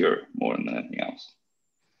more secure, more than anything else.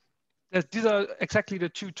 These are exactly the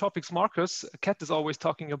two topics Markus, Kett, is always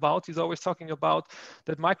talking about. He's always talking about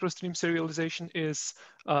that MicroStream serialization is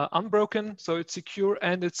unbroken, so it's secure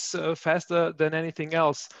and it's faster than anything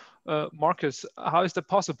else. Markus, how is that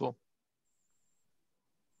possible?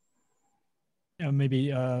 Yeah,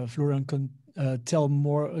 maybe Florian can tell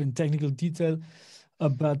more in technical detail,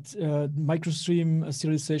 but MicroStream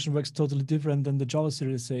serialization works totally different than the Java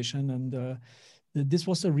serialization, and this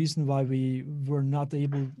was the reason why we were not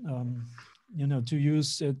able, you know, to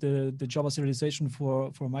use the Java serialization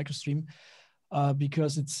for MicroStream,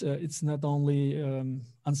 because it's not only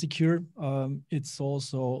unsecure, it's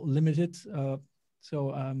also limited.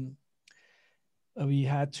 So we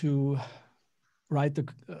had to write the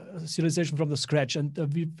serialization from the scratch, and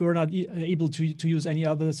we were not able to use any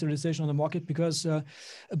other serialization on the market, because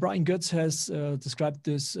Brian Götz has described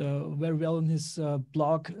this very well in his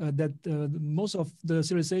blog, that most of the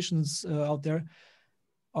serializations out there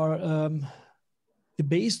are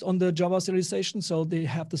based on the Java serialization, so they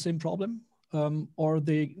have the same problem, or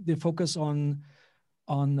they focus on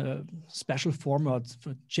special formats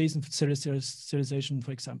for JSON serialization,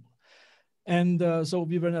 for example. And so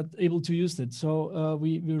we were not able to use it. So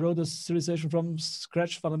we wrote a serialization from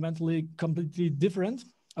scratch, fundamentally completely different,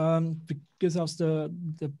 gives us the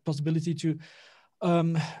possibility to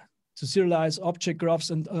serialize object graphs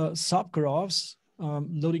and subgraphs,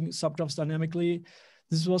 loading subgraphs dynamically.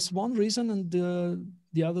 This was one reason, and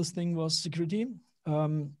the other thing was security.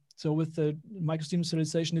 So with the MicroStream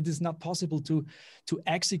serialization, it is not possible to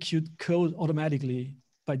execute code automatically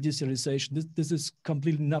by deserialization. This is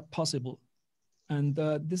completely not possible. And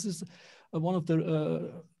this is one of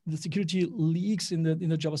the security leaks in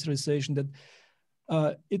the Java serialization, that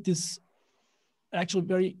it is actually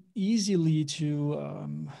very easily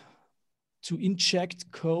to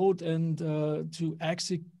inject code and to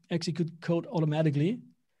execute code automatically.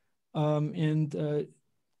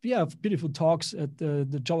 We have beautiful talks at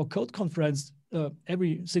the Java Code Conference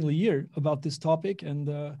every single year about this topic.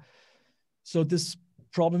 And so this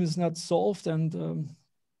problem is not solved. And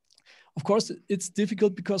of course, it's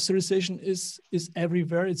difficult because serialization is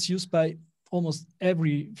everywhere. It's used by almost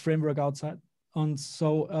every framework outside. And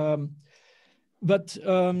so,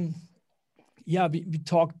 yeah, we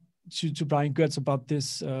talked to Brian Goetz about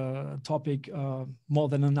this topic more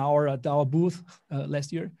than an hour at our booth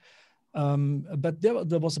last year. But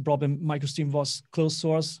there was a problem. MicroStream was closed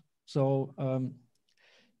source, so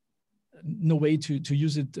no way to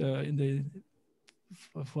use it in the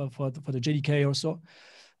for the JDK or so.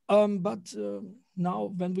 But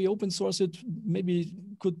now when we open source it, maybe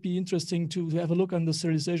it could be interesting to have a look on the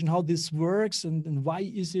serialization, how this works, and why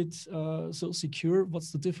is it so secure?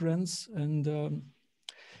 What's the difference? And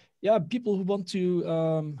yeah, people who want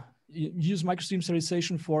to use MicroStream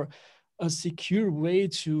serialization for a secure way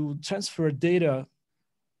to transfer data,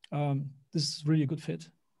 this is really a good fit.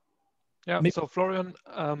 Yeah, so Florian,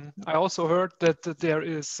 I also heard that there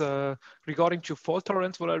is, regarding to fault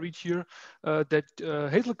tolerance, what I read here, that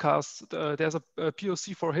Hazelcast, there's a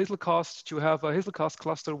POC for Hazelcast to have a Hazelcast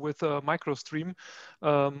cluster with a MicroStream,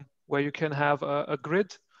 where you can have a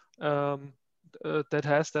grid that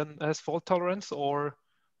has fault tolerance, or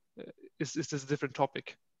is this a different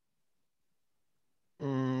topic?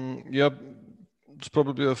 Yeah, it's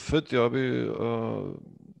probably a fit. Yeah,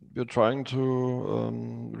 we're trying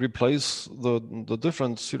to replace the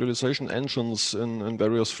different serialization engines in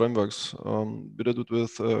various frameworks. We did it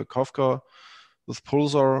with Kafka, with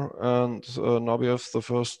Pulsar, and now we have the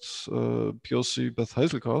first POC with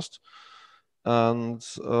Hazelcast. And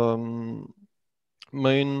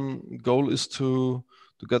main goal is to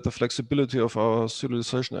get the flexibility of our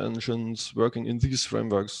serialization engines working in these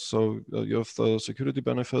frameworks. So you have the security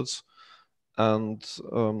benefits and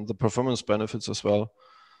the performance benefits as well.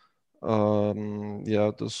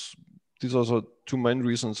 Yeah, these are the two main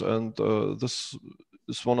reasons, and this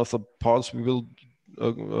is one of the parts we will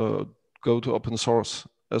go to open source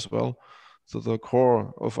as well. So the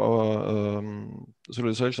core of our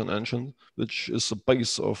serialization engine, which is the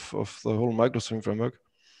base of the whole MicroStream framework,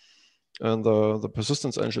 and the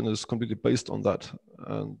persistence engine is completely based on that.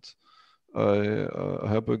 And I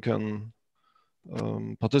hope we can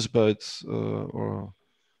participate or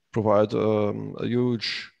provide a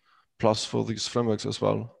huge plus for these frameworks as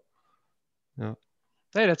well. Yeah.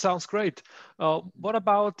 Hey, that sounds great. What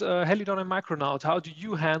about Helidon and Micronaut? How do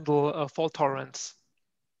you handle fault tolerance?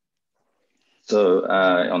 So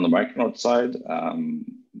on the Micronaut side,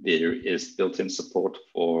 there is built-in support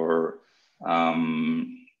for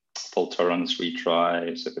fault tolerance,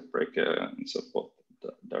 retry, circuit breaker, and so forth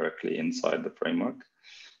directly inside the framework.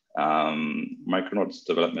 Micronaut's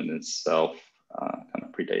development itself kind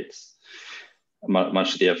of predates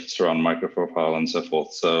much of the efforts around microprofile and so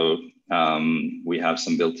forth. So we have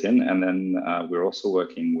some built-in, and then we're also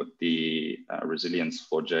working with the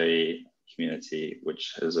Resilience4j community,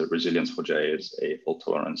 which is a Resilience4j is a fault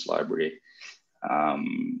tolerance library,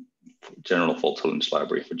 general fault tolerance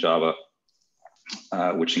library for Java,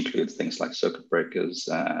 which includes things like circuit breakers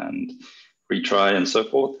and retry and so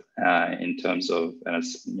forth, in terms of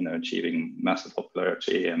achieving massive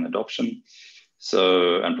popularity and adoption.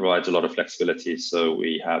 So, and provides a lot of flexibility. So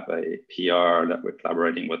we have a PR that we're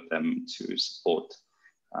collaborating with them to support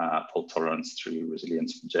fault tolerance through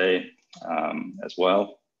Resilience4j as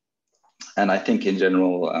well. And I think in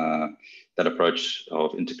general, that approach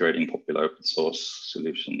of integrating popular open source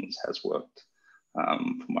solutions has worked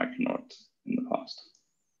for Micronaut in the past.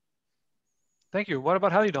 Thank you. What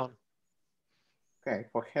about Helidon? Okay,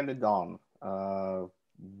 for Helidon,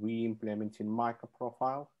 we implemented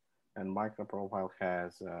microprofile, and microprofile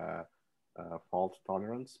has a fault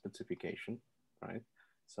tolerance specification, right?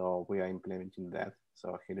 So we are implementing that.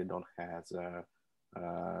 So Helidon has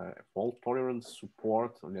fault tolerance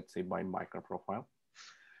support, let's say, by microprofile.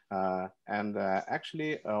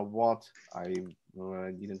 Actually, what I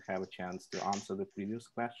didn't have a chance to answer the previous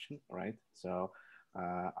question, right? So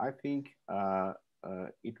I think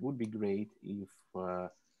it would be great if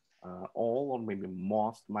all or maybe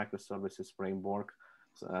most microservices framework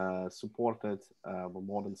supported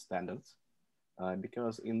modern standards,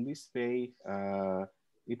 because in this way,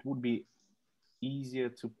 it would be easier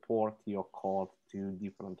to port your code to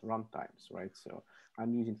different runtimes, right? So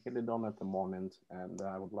I'm using Helidon at the moment, and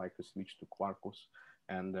I would like to switch to Quarkus,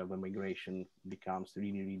 and the migration becomes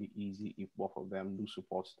really, really easy if both of them do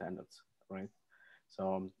support standards, right?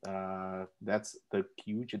 So that's the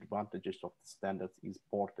huge advantages of the standards is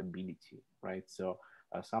portability, right? So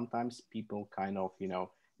sometimes people kind of,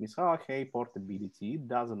 it's, oh, okay, portability, it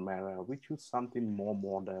doesn't matter. We choose something more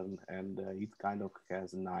modern, and it kind of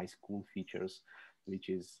has nice, cool features, which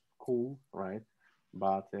is cool, right?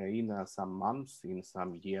 But in some months, in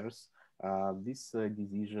some years, this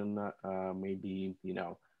decision maybe,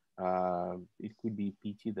 it could be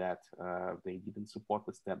pity that they didn't support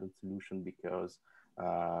the standard solution because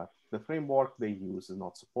the framework they use is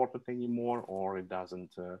not supported anymore, or it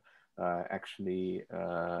doesn't actually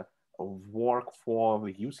work for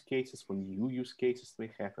the use cases, for new use cases they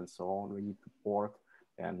have, and so on. We need to port,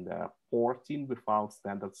 and porting without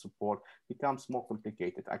standard support becomes more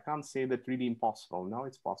complicated. I can't say that really impossible. No,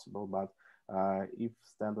 it's possible, but if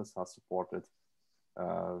standards are supported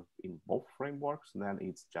in both frameworks, then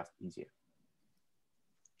it's just easier.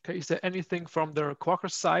 Okay, is there anything from the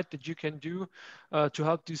Quarkus side that you can do to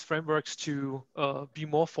help these frameworks to be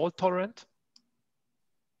more fault tolerant?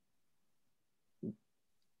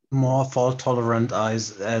 More fault tolerant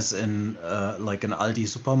as in like an Aldi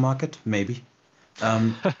supermarket, maybe.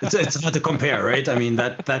 It's hard to compare, right? I mean,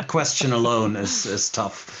 that question alone is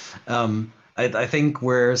tough. I think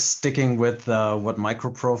we're sticking with what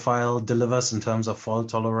MicroProfile delivers in terms of fault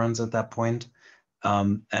tolerance at that point.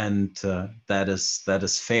 And that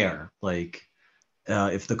is fair. Like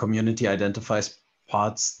if the community identifies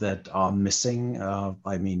parts that are missing,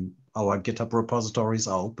 I mean, our GitHub repositories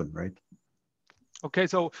are open, right? Okay,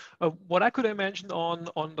 so what I could imagine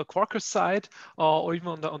on the Quarkus side, or even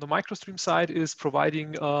on the MicroStream side, is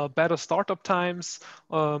providing better startup times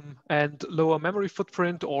and lower memory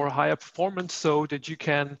footprint or higher performance, so that you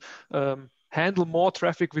can handle more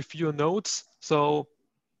traffic with fewer nodes. So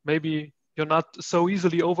maybe you're not so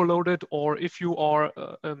easily overloaded, or if you are,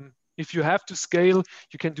 if you have to scale,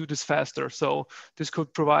 you can do this faster. So this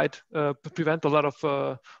could prevent a lot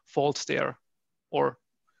of faults there, or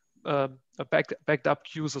backed up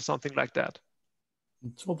queues or something like that.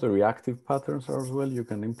 So the reactive patterns as well you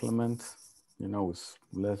can implement, with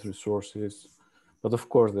less resources. But of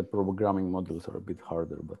course, the programming models are a bit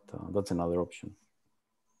harder, but that's another option.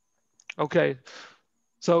 Okay,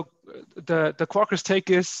 so the Quarkus take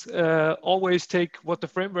is always take what the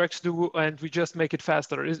frameworks do and we just make it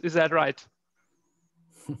faster. Is that right?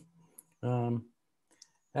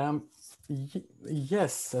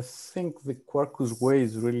 Yes, I think the Quarkus way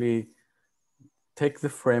is really take the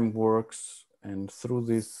frameworks and through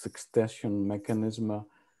this extension mechanism,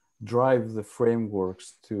 drive the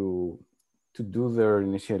frameworks to do their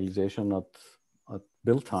initialization at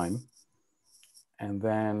build time, and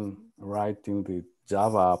then write in the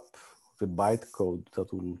Java app the bytecode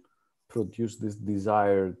that will produce this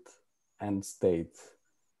desired end state,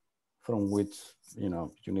 from which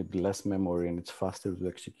you need less memory and it's faster to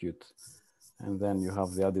execute. And then you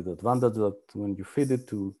have the added advantage that when you feed it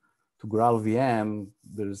to GraalVM,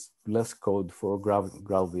 there's less code for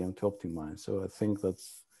GraalVM to optimize. So I think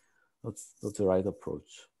that's the right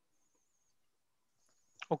approach.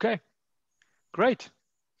 Okay, great.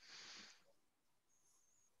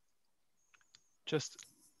 Just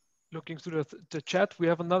looking through the chat, we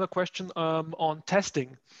have another question on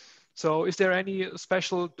testing. So is there any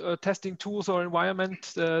special testing tools or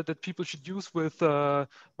environment that people should use with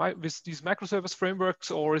these microservice frameworks,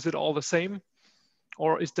 or is it all the same?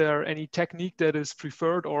 Or is there any technique that is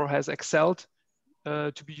preferred or has excelled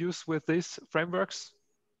to be used with these frameworks?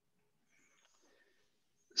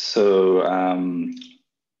 So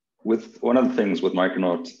with one of the things with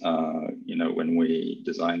Micronaut, when we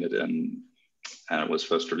designed it and it was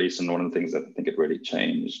first released, and one of the things that I think it really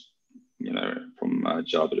changed, from a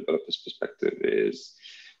Java developer's perspective, is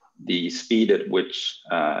the speed at which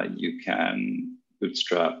you can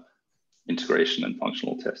bootstrap integration and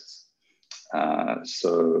functional tests.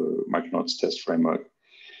 So Micronaut's test framework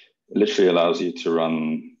literally allows you to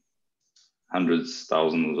run hundreds,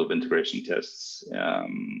 thousands of integration tests,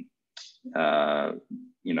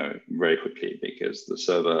 very quickly, because the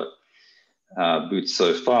server boots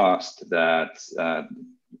so fast that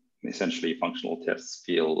essentially functional tests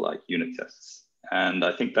feel like unit tests. And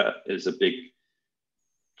I think that is a big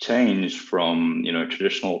change from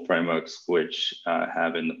traditional frameworks, which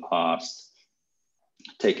have in the past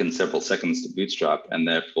taken several seconds to bootstrap, and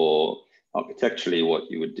therefore architecturally what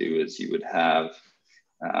you would do is you would have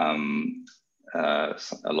a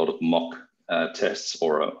lot of mock tests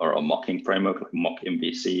or a mocking framework, like mock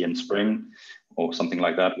MVC in Spring, or something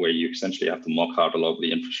like that, where you essentially have to mock out a lot of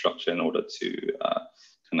the infrastructure in order to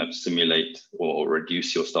kind of simulate or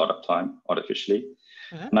reduce your startup time artificially.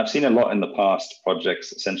 And I've seen a lot in the past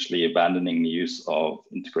projects essentially abandoning the use of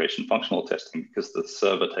integration functional testing because the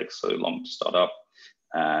server takes so long to start up,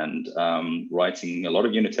 and writing a lot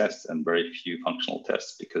of unit tests and very few functional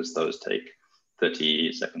tests because those take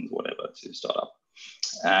 30 seconds, whatever, to start up.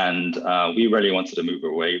 And we really wanted to move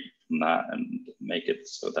away from that and make it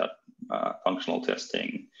so that functional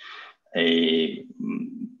testing, a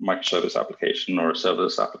microservice application or a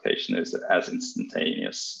serverless application, is as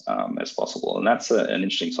instantaneous as possible. And that's an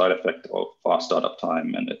interesting side effect of fast startup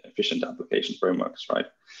time and efficient application frameworks, right?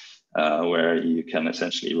 Where you can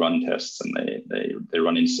essentially run tests and they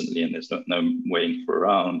run instantly, and there's no waiting for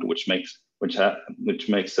around, which makes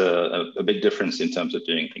a big difference in terms of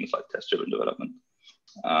doing things like test-driven development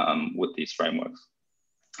with these frameworks,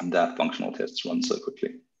 and that functional tests run so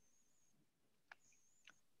quickly.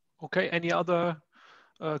 Okay, any other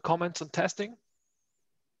comments on testing?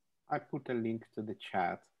 I put a link to the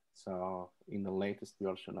chat. So in the latest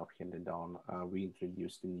version of Helidon, we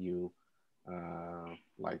introduced a new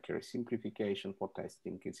like a simplification for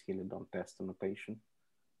testing. It's Helidon test annotation.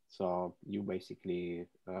 So you basically,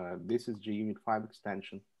 this is GUnit 5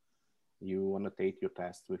 extension. You annotate your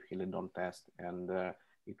test with Helidon test, and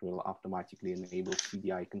it will automatically enable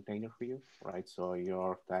CDI container for you, right? So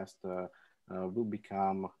your test will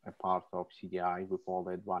become a part of CDI with all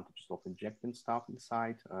the advantages of injecting stuff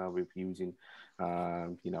inside, with using,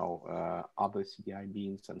 you know, other CDI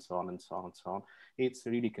beans and so on and so on and so on. It's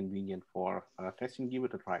really convenient for testing. Give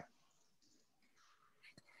it a try.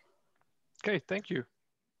 Okay, thank you.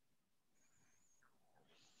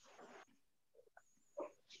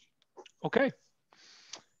 Okay,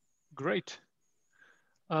 great.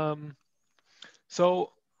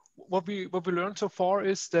 So what we learned so far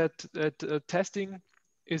is that testing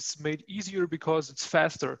is made easier because it's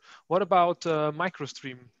faster. What about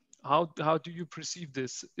MicroStream? How do you perceive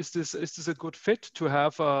this? Is this a good fit to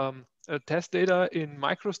have test data in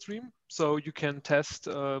MicroStream so you can test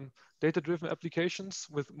data-driven applications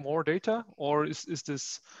with more data, or is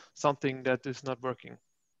this something that is not working?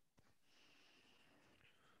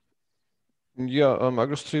 Yeah,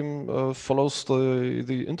 MicroStream follows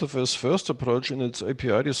the interface first approach in its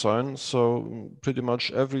API design. So pretty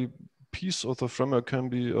much every piece of the framework can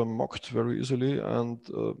be mocked very easily. And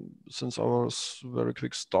since our very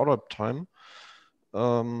quick startup time,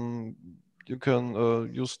 you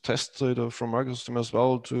can use test data from MicroStream as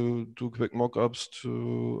well to do quick mockups,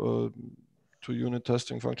 to unit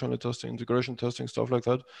testing, functional testing, integration testing, stuff like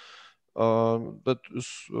that. That is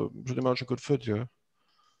pretty much a good fit, yeah.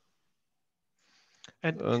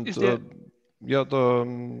 And is there... yeah,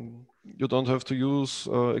 you don't have to use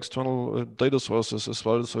external data sources as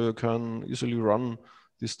well, so you can easily run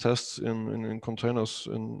these tests in containers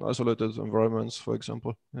in isolated environments, for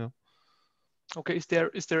example. Yeah. Okay. Is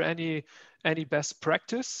there any best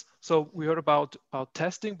practice? So we heard about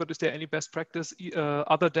testing, but is there any best practice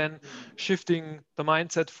other than shifting the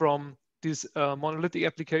mindset from these monolithic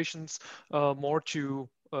applications more to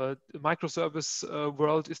microservice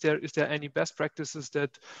world? Is there any best practices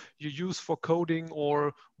that you use for coding,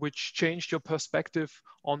 or which changed your perspective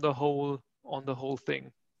on the whole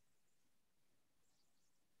thing?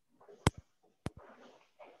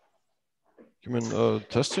 You mean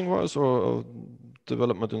testing wise, or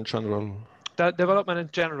development in general? That development in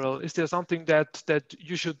general. Is there something that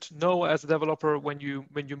you should know as a developer when you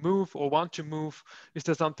move or want to move? Is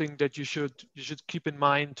there something that you should keep in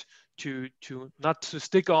mind to not to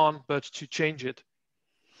stick on, but to change it?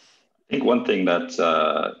 I think one thing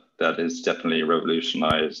that is definitely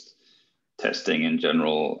revolutionized testing in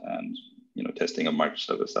general, and testing of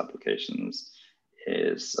microservice applications,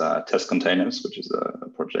 is test containers, which is a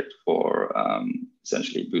project for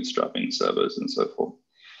essentially bootstrapping servers and so forth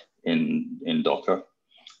in Docker.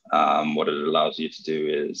 What it allows you to do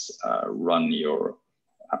is run your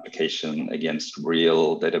application against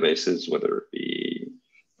real databases, whether it be,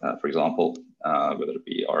 for example, whether it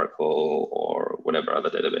be Oracle or whatever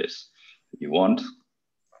other database you want,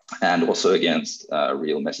 and also against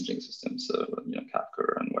real messaging systems, so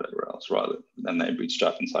Kafka and whatever else, rather than they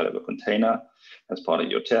bootstrap inside of a container as part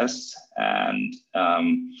of your tests, and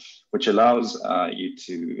which allows you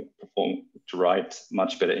to write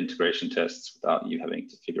much better integration tests without you having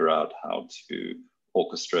to figure out how to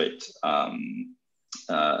orchestrate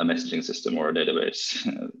a messaging system or a database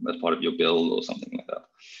as part of your build or something like that.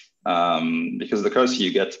 Because the closer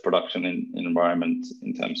you get to production in environment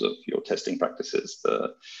in terms of your testing practices,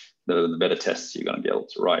 the better tests you're going to be able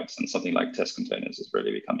to write. And something like test containers is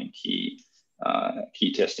really becoming key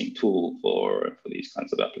key testing tool for these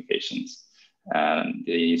kinds of applications. And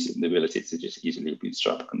the ability to just easily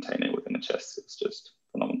bootstrap a container within a chest is just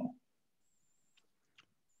phenomenal.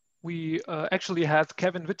 We actually had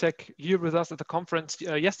Kevin Wittek here with us at the conference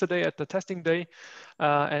yesterday at the testing day,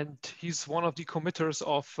 and he's one of the committers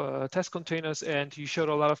of test containers, and he showed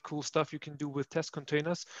a lot of cool stuff you can do with test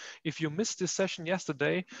containers. If you missed this session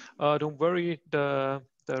yesterday, don't worry, the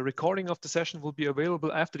recording of the session will be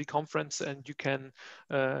available after the conference, and you can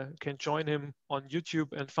join him on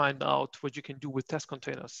YouTube and find out what you can do with test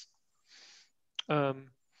containers.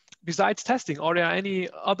 Besides testing, are there any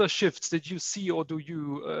other shifts that you see, or do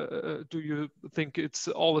you think it's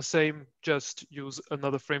all the same, just use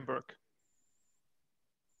another framework?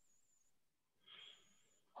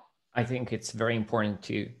 I think it's very important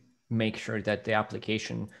to make sure that the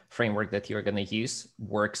application framework that you're going to use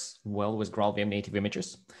works well with GraalVM native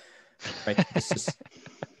images. Right?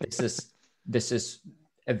 This is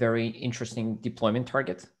a very interesting deployment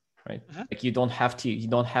target, right? Like you don't have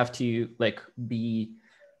to like be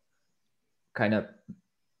kind of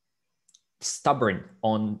stubborn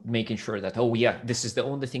on making sure that, oh yeah, this is the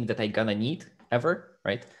only thing that I'm gonna need ever,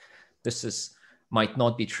 right? This might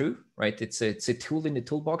not be true, right? It's a tool in the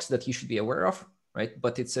toolbox that you should be aware of, right?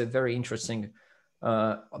 But it's a very interesting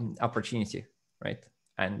opportunity, right?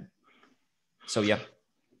 And so, yeah.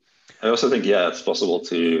 I also think, yeah, it's possible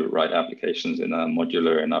to write applications in a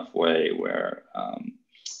modular enough way where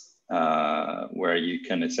you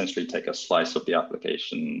can essentially take a slice of the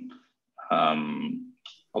application,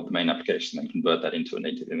 of the main application, and convert that into a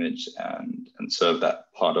native image and serve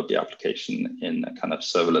that part of the application in a kind of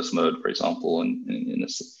serverless mode, for example, in a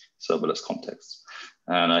serverless context.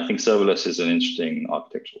 And I think serverless is an interesting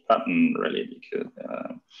architectural pattern, really,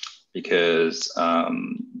 because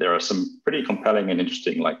there are some pretty compelling and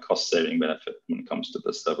interesting like cost-saving benefit when it comes to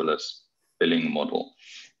the serverless billing model.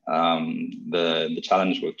 The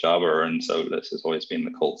challenge with Java and serverless has always been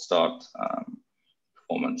the cold start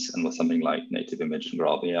performance, and with something like native image and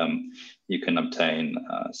GraalVM, you can obtain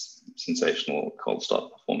sensational cold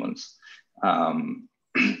start performance.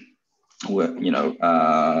 Where,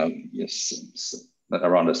 yes,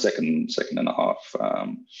 around a second and a half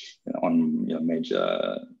on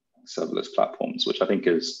major serverless platforms, which I think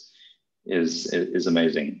is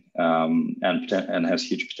amazing and has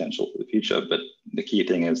huge potential for the future. But the key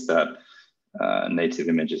thing is that native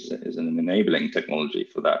images is an enabling technology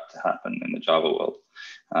for that to happen in the Java world.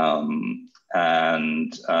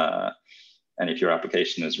 And if your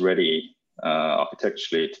application is ready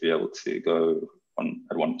architecturally to be able to go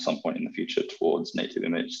at some point in the future towards native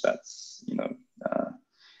image, that's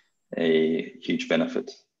a huge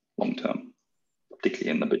benefit long term,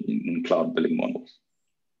 particularly in cloud billing models.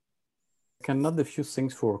 I can add a few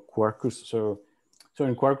things for Quarkus. So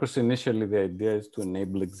in Quarkus, initially the idea is to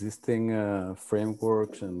enable existing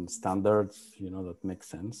frameworks and standards, that make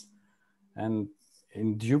sense. And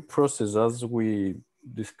in due process, as we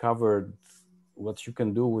discovered what you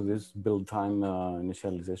can do with this build time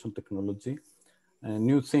initialization technology,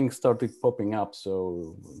 new things started popping up.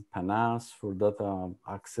 So Panas for data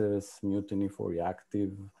access, Mutiny for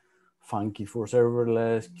reactive, Funky for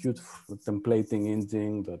serverless, Qt for templating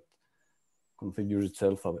engine that configures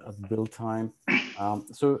itself at build time.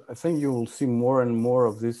 So I think you will see more and more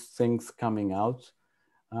of these things coming out.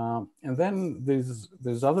 And then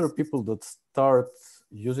there's other people that start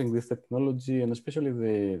using this technology, and especially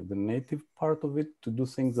the native part of it, to do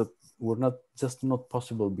things that were not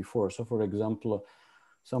possible before. So for example,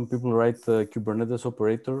 some people write Kubernetes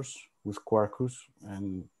operators with Quarkus,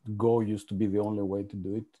 and Go used to be the only way to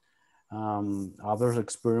do it. Others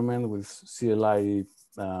experiment with CLI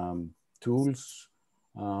tools,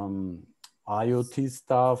 IoT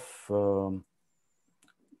stuff,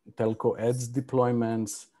 telco edge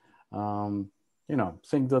deployments,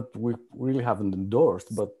 things that we really haven't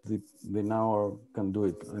endorsed, but they now can do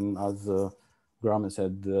it. And as Graeme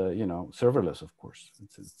said, serverless, of course.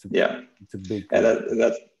 It's a big.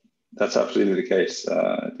 Yeah, that's absolutely the case,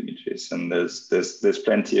 Dimitris. And there's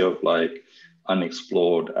plenty of like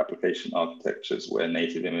unexplored application architectures where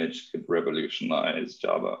native image could revolutionize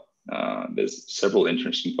Java. There's several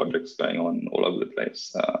interesting projects going on all over the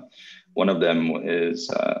place. One of them is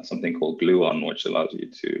something called Gluon, which allows you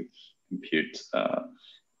to compute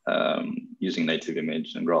using native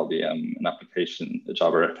image and GraalVM an application, a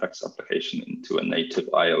JavaFX application, into a native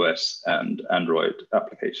iOS and Android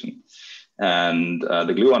application. And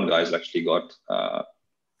the Gluon guys actually got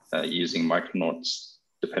using Micronaut's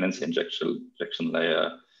dependency injection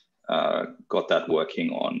layer, got that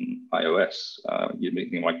working on iOS,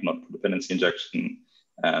 using Micronaut for dependency injection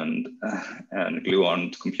and glue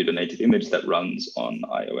on computer native image that runs on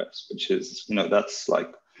iOS, which is, that's like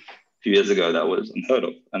a few years ago that was unheard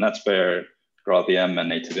of. And that's where GraalVM and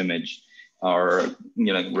native image are,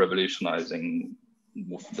 revolutionizing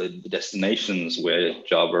the destinations where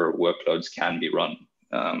Java workloads can be run.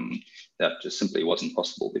 That just simply wasn't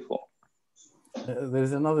possible before.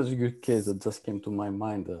 There's another good case that just came to my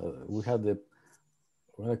mind. We had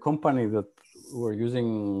a company that were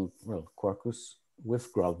using, Quarkus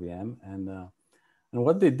with GraalVM, and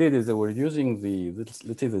what they did is they were using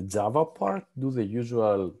let's say the Java part, do the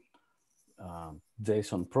usual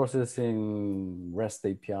JSON processing, REST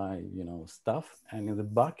API, stuff, and in the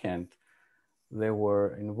backend they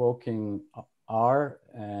were invoking R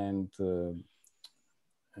and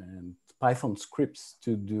Python scripts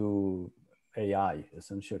to do AI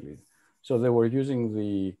essentially. So they were using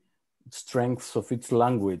the strengths of each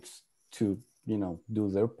language to do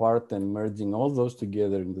their part and merging all those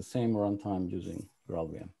together in the same runtime using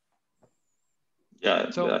GraalVM. Yeah,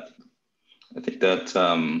 so I think that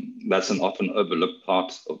that's an often overlooked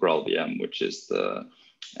part of GraalVM, which is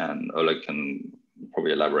and Oleg can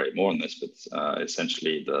probably elaborate more on this, but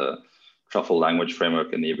essentially the truffle language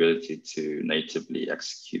framework and the ability to natively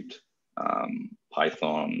execute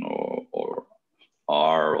Python or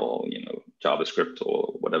R or JavaScript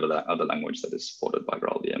or whatever that other language that is supported by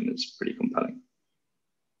GraalVM is pretty compelling.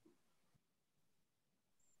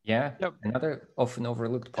 Yeah, yep. Another often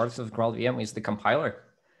overlooked part of GraalVM is the compiler.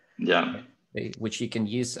 Yeah, which you can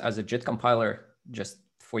use as a JIT compiler just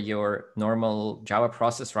for your normal Java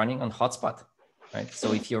process running on hotspot, right?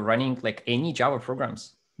 So if you're running like any Java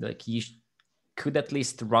programs, like you could at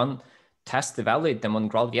least evaluate them on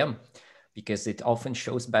GraalVM, because it often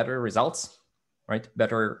shows better results, right?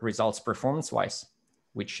 Better results performance-wise,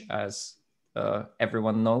 which, as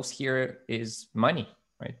everyone knows here, is money,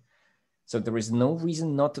 right? So there is no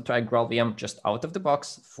reason not to try GraalVM just out of the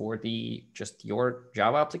box for just your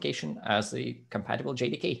Java application as a compatible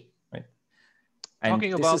JDK, right? And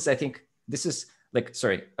this is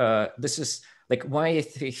why I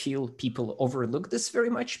feel people overlook this very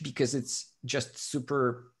much, because it's just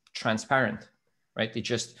super transparent, right?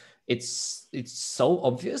 It's so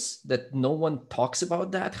obvious that no one talks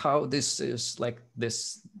about that, how this is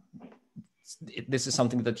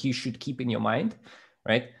something that you should keep in your mind,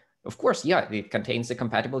 right? Of course, yeah, it contains a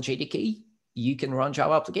compatible JDK. You can run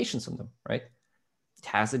Java applications on them, right? It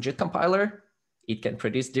has a JIT compiler. It can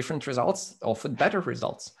produce different results, often better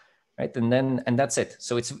results, right? And that's it.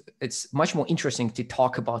 So it's much more interesting to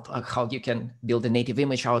talk about how you can build a native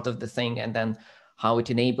image out of the thing, and then how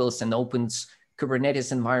it enables and opens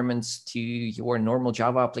Kubernetes environments to your normal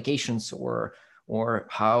Java applications, or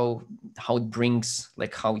how it brings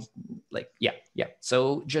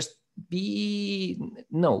So just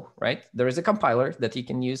right? There is a compiler that you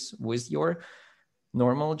can use with your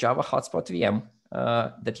normal Java hotspot VM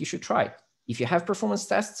that you should try. If you have performance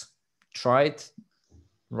tests, try it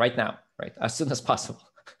right now, right? As soon as possible.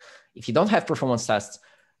 If you don't have performance tests,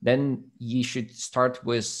 then you should start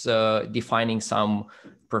with defining some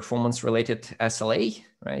performance-related SLA,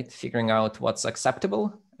 right? Figuring out what's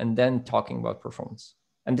acceptable, and then talking about performance.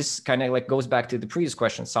 And this kind of goes back to the previous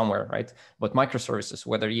question somewhere, right? About microservices,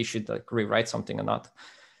 whether you should rewrite something or not,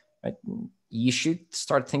 right? You should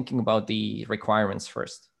start thinking about the requirements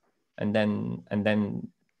first, and then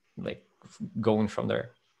going from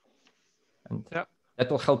there. And that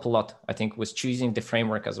will help a lot, I think, with choosing the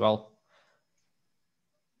framework as well.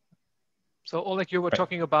 So Oleg, you were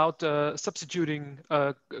talking about substituting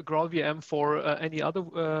GraalVM for any other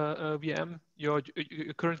VM you're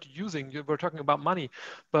currently using. You were talking about money,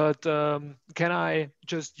 but can I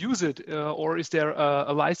just use it, or is there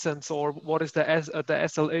a license, or what is the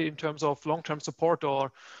SLA in terms of long-term support,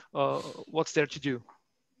 or what's there to do?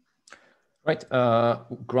 Right,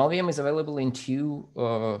 GraalVM is available in two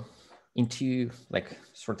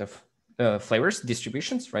flavors,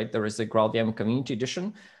 distributions, right? There is a GraalVM Community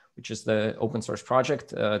Edition, which is the open source project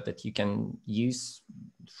that you can use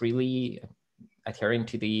freely, adhering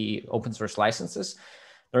to the open source licenses.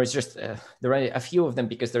 There are a few of them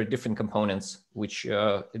because there are different components which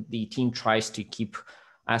the team tries to keep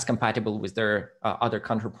as compatible with their other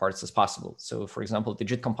counterparts as possible. So for example, the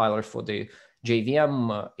JIT compiler for the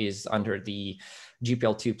JVM is under the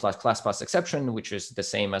GPL2+++ exception, which is the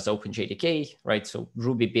same as OpenJDK, right? So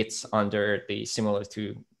Ruby bits under the similar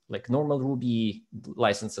to normal Ruby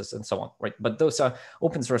licenses and so on, right? But those are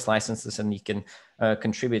open source licenses, and you can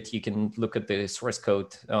contribute. You can look at the source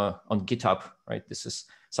code on GitHub, right? This is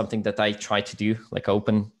something that I try to do,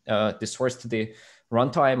 open the source to the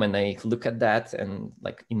runtime, and I look at that, and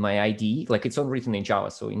in my IDE, it's all written in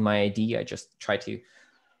Java. So in my IDE, I just try to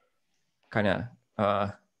kind of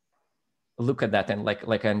look at that and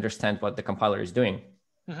like understand what the compiler is doing.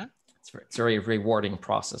 Mm-hmm. It's a very rewarding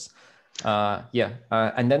process.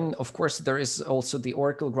 And then of course there is also the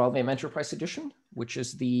Oracle GraalVM Enterprise Edition, which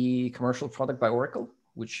is the commercial product by Oracle,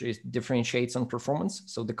 which differentiates on performance.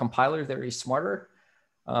 So the compiler there is smarter,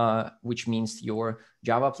 which means your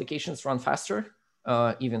Java applications run faster,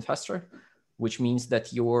 even faster, which means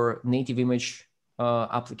that your native image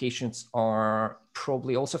applications are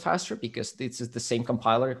probably also faster because this is the same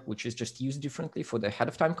compiler, which is just used differently for the ahead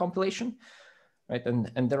of time compilation, right?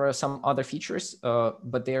 And there are some other features,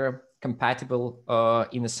 but they're compatible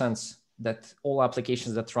in the sense that all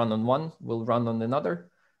applications that run on one will run on another.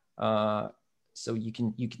 So you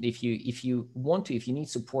can if you want to, if you need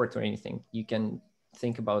support or anything, you can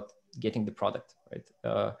think about getting the product, right?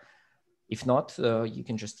 If not, you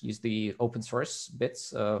can just use the open source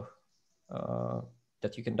bits that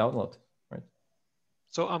you can download, right?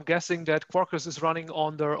 So I'm guessing that Quarkus is running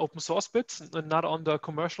on their open source bits and not on the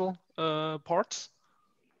commercial parts.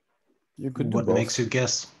 You could do what both. makes you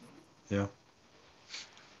guess? Yeah.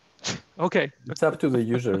 Okay. It's up to the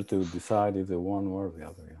user to decide if the one or the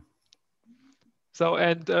other. Yeah. So,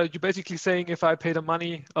 and you're basically saying if I pay the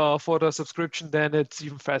money for the subscription, then it's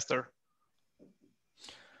even faster.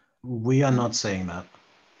 We are not saying that.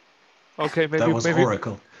 Okay, maybe that was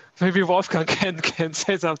Oracle. Maybe Wolfgang can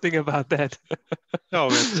say something about that. No,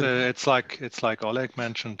 it's like Oleg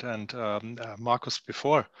mentioned and Markus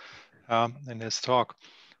before in his talk.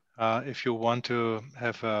 If you want to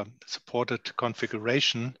have a supported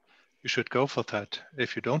configuration, you should go for that.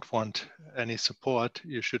 If you don't want any support,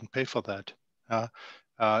 you shouldn't pay for that.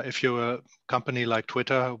 If you're a company like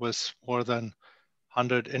Twitter with more than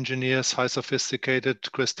 100 engineers, high sophisticated,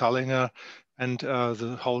 Chris Tallinger, and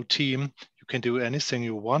the whole team, you can do anything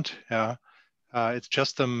you want. It's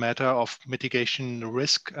just a matter of mitigation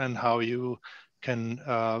risk and how you can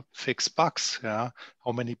fix bugs. How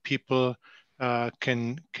many people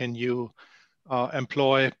can you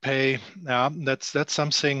employ, pay? That's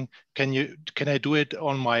something. Can I do it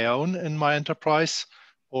on my own in my enterprise,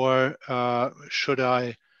 or should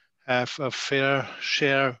I have a fair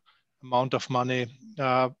share amount of money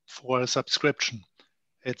for a subscription?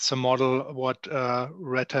 It's a model what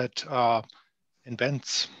Red Hat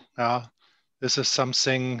invents. This is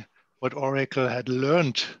something what Oracle had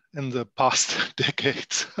learned in the past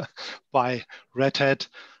decades by Red Hat,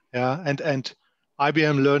 and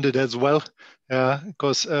IBM learned it as well,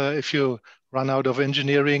 because if you run out of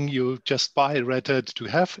engineering, you just buy Red Hat to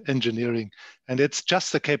have engineering, and it's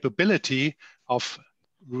just the capability of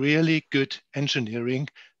really good engineering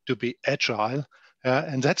to be agile,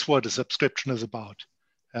 and that's what a subscription is about.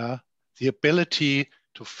 The ability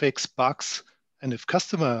to fix bugs, and if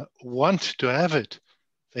customer want to have it,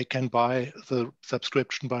 they can buy the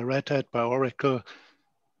subscription by Red Hat, by Oracle,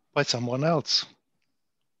 by someone else.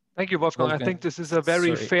 Thank you, Wolfgang. I think this is a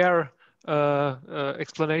very fair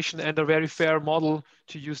explanation and a very fair model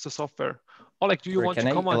to use the software. Oleg, do you want to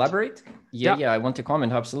comment? Can I elaborate? Yeah, I want to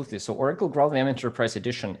comment, absolutely. So Oracle GraalVM Enterprise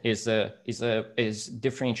Edition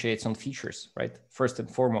differentiates on features, right? First and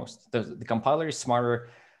foremost, the compiler is smarter,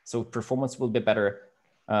 so performance will be better.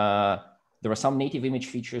 There are some native image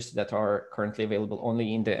features that are currently available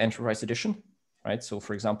only in the Enterprise Edition, right? So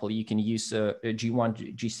for example, you can use a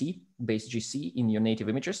G1 GC, base GC in your native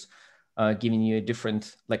images, giving you a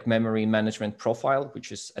different like memory management profile,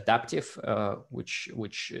 which is adaptive, which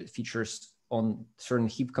features on certain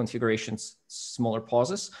heap configurations, smaller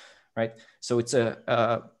pauses, right? So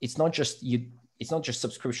it's not just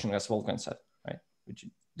subscription, as Wolfgang said, right?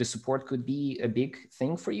 The support could be a big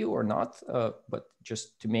thing for you or not, but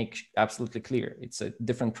just to make absolutely clear, it's a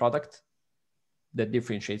different product that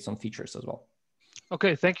differentiates on features as well.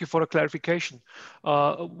 Okay, thank you for the clarification.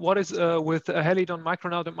 What is with Helidon,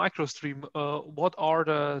 Micronaut, and MicroStream? What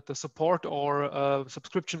are the support or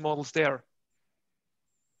subscription models there?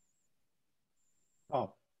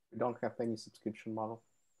 Oh, we don't have any subscription model.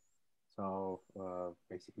 So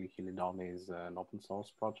basically, Helidon is an open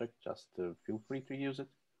source project. Just feel free to use it.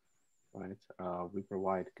 Right? We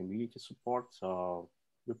provide community support, so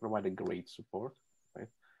we provide a great support. Right?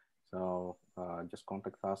 So just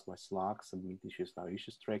contact us by Slack, submit issues in our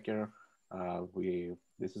issues tracker.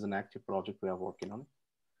 This is an active project we are working on.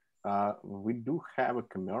 We do have a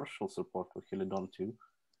commercial support for Helidon too,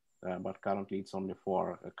 but currently it's only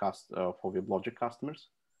for WebLogic customers.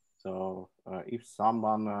 So if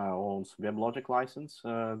someone owns WebLogic license,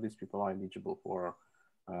 these people are eligible for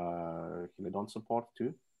Helidon support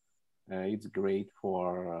too. It's great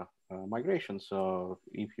for migration. So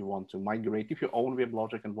if you want to migrate, if you own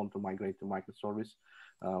WebLogic and want to migrate to microservice,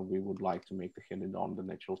 we would like to make the Helidon the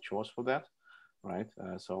natural choice for that, right?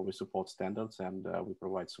 So we support standards and we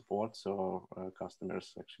provide support, so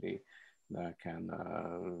customers actually can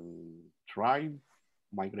try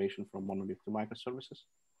migration from monolith to microservices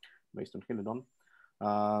based on Helidon.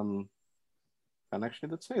 And actually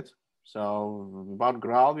that's it. So about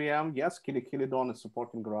GraalVM, yes, Helidon is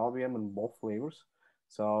supporting GraalVM in both flavors.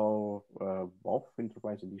 So both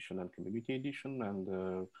Enterprise Edition and Community Edition, and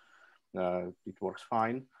it works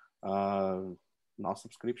fine. No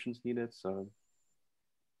subscriptions needed. So.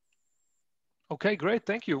 Okay, great,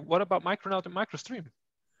 thank you. What about Micronaut and MicroStream?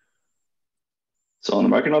 So on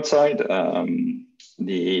the Micronaut side, again,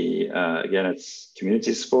 it's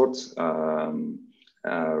community support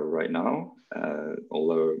right now,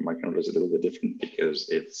 although Micronaut is a little bit different because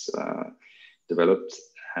it's developed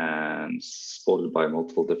and supported by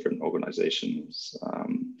multiple different organizations,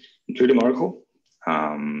 including Oracle.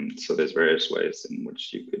 So there's various ways in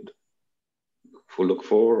which you could look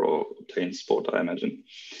for or obtain support, I imagine.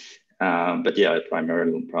 But yeah,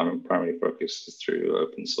 primary focus is through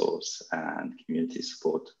open source and community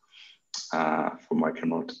support for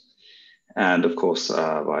Micronaut. And of course,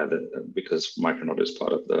 because Micronaut is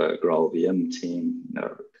part of the GraalVM team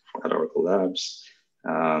at Oracle Labs,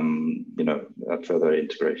 further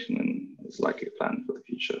integration is likely planned for the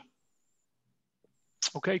future.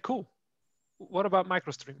 Okay, cool. What about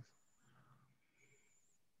MicroStream?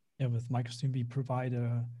 Yeah, with MicroStream, we provide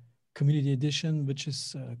a community edition, which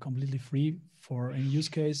is completely free for any use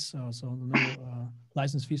case. So no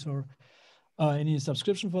license fees or any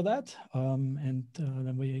subscription for that. And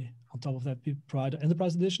then we, on top of that, we provide an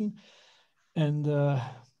enterprise edition. And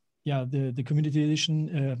yeah, the community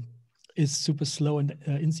edition is super slow and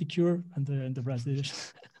insecure, and the enterprise edition,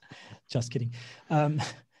 just kidding.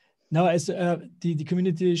 Now, as the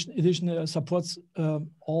community edition supports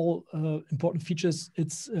all important features,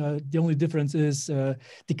 it's the only difference is the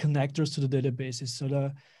connectors to the databases.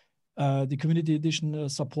 So the community edition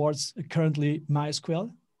supports currently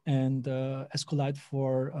MySQL and SQLite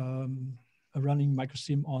for running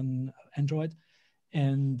MicroStream on Android,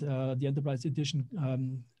 and the enterprise edition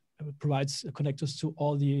provides connectors to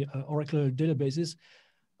all the Oracle databases.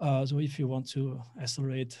 So if you want to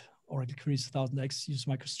accelerate Oracle queries 1000x, use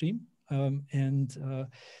MicroStream.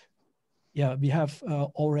 Yeah, we have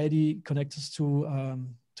already connectors to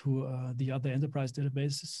the other enterprise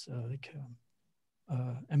databases like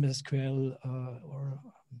MSSQL or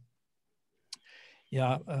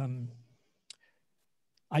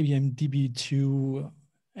IBM DB2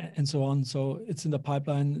 and so on. So it's in the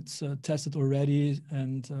pipeline. It's tested already,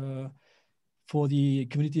 and for the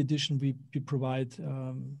community edition, we provide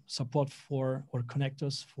support for or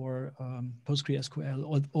connectors for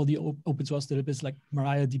PostgreSQL, all the open source databases like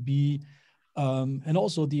MariaDB, and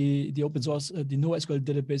also the open source, the NoSQL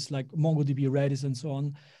database like MongoDB, Redis, and so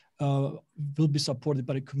on, will be supported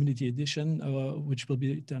by the community edition, which will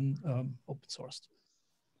be then open sourced.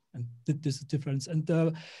 And this is the difference. And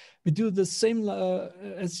we do the same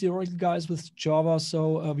as the Oracle guys with Java.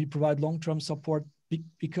 So we provide long-term support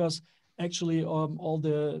because actually all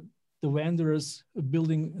the vendors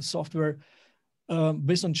building software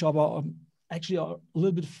based on Java actually are a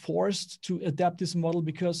little bit forced to adapt this model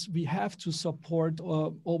because we have to support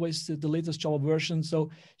always the latest Java version. So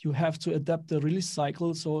you have to adapt the release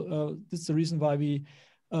cycle. So this is the reason why we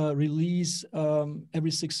release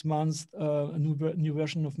every 6 months a new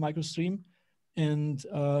version of MicroStream, and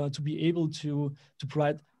to be able to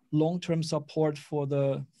provide long-term support for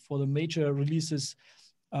the major releases.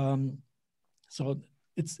 So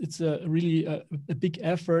it's a really a big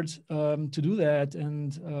effort to do that,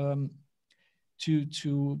 and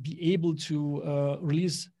to be able to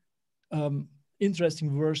release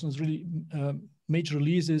interesting versions, really major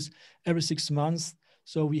releases every 6 months.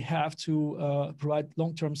 So we have to provide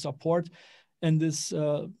long-term support, and this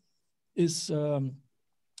is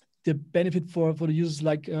the benefit for the users,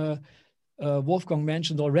 like Wolfgang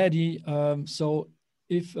mentioned already. So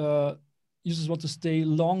if users want to stay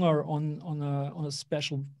longer on a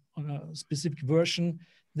specific version,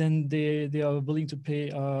 then they are willing to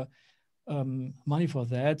pay money for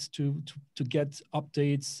that to get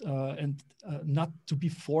updates and not to be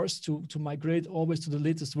forced to migrate always to the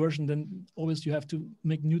latest version. Then always you have to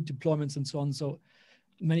make new deployments and so on. So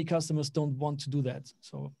many customers don't want to do that.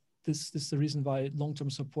 So this is the reason why long-term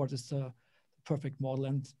support is the perfect model,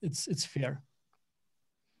 and it's fair.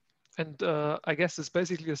 And I guess it's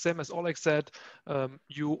basically the same as Oleg said.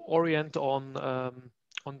 You orient on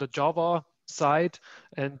the Java side,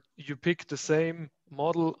 and you pick the same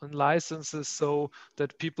model and licenses so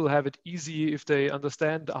that people have it easy if they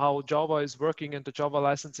understand how Java is working and the Java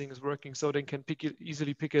licensing is working, so they can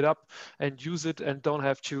easily pick it up and use it and don't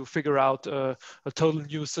have to figure out a total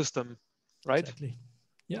new system, right? Exactly.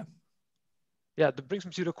 Yeah. Yeah, that brings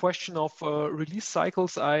me to the question of release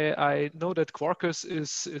cycles. I know that Quarkus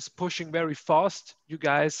is pushing very fast. You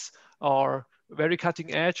guys are very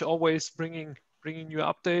cutting edge, always bringing new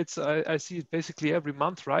updates. I see it basically every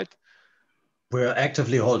month, right? We're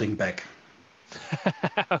actively holding back.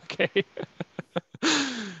 Okay.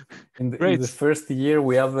 In the first year,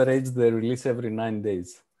 we averaged the release every 9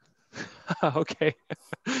 days. Okay.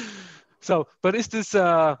 So, but is this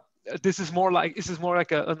more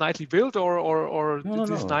like a nightly build or No,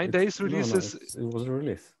 these no. 9 days releases? No, it was a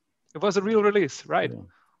release. It was a real release, right?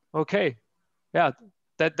 Yeah. Okay. Yeah,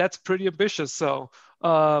 that's pretty ambitious. So,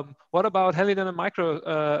 what about Helidon and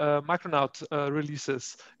Micronaut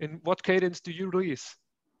releases? In what cadence do you release?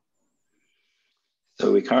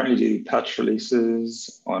 So we currently do patch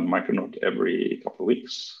releases on Micronaut every couple of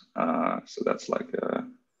weeks. So that's like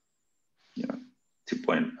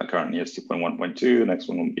currently it's 2.1.2. The next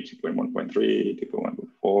one will be 2.1.3,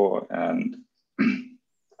 2.1.4,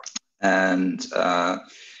 and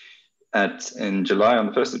in July, on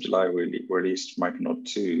the 1st of July, we released Micronaut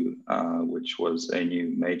 2, which was a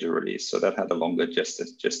new major release. So that had a longer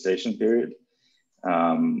gestation period.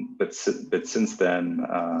 But since then,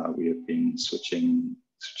 we have been switching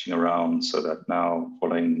around, so that now,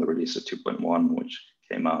 following the release of 2.1, which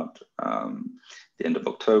came out the end of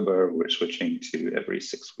October, we're switching to every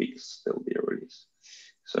 6 weeks there will be a release.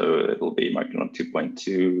 So it will be Micronaut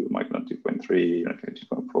 2.2, Micronaut 2.3, Micronaut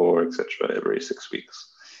 2.4, etc. every 6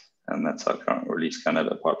 weeks. And that's our current release, kind of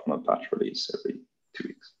apart from a patch release every 2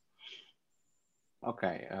 weeks.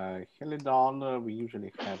 Okay, Helidon, we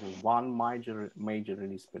usually have one major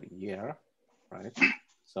release per year, right?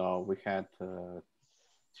 So we had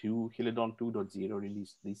two Helidon 2.0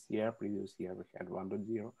 released this year. Previous year we had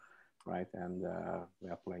 1.0, right? And we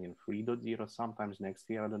are planning 3.0 sometimes next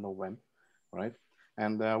year. I don't know when, right?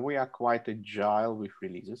 And we are quite agile with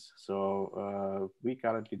releases. So we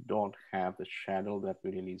currently don't have the schedule that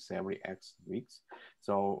we release every X weeks.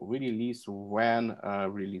 So we release when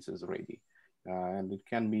release is ready. And it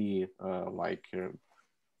can be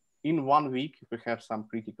in 1 week, if we have some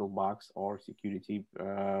critical bugs or security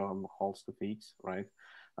holes to fix, right?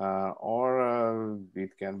 Or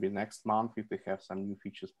it can be next month if we have some new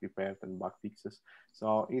features prepared and bug fixes.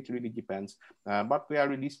 So it really depends. But we are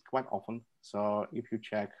released quite often. So if you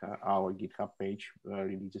check our GitHub page,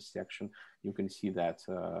 releases section, you can see that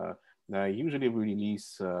usually we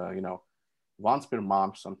release, once per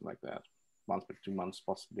month, something like that. Once per 2 months,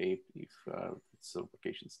 possibly, if it's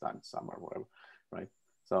vacation time, summer, whatever, right?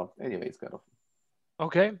 So anyway, it's kind of.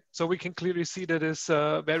 Okay, so we can clearly see that it's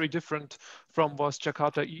very different from what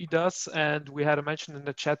Jakarta EE does. And we had a mention in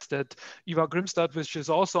the chat that Ivar Grimstad, which is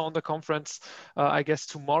also on the conference, I guess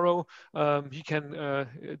tomorrow, he can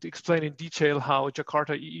explain in detail how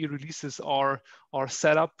Jakarta EE releases are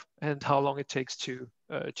set up and how long it takes to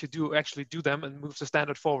actually do them and move the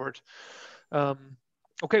standard forward.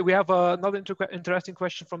 Okay, we have another interesting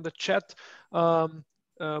question from the chat.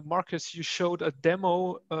 Markus, you showed a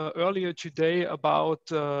demo earlier today about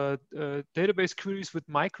database queries with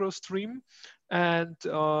MicroStream, and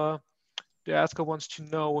the asker wants to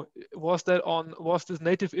know, was this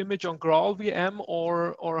native image on GraalVM,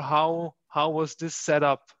 or how was this set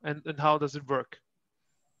up, and how does it work?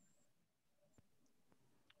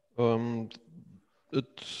 The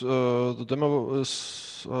demo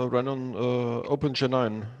is run on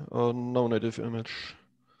OpenGen9, no native image.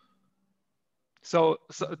 So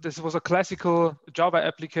this was a classical Java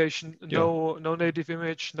application, no native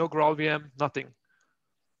image, no GraalVM, nothing.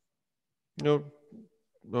 No,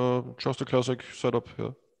 just a classic setup,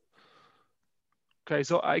 yeah. Okay,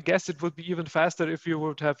 so I guess it would be even faster if you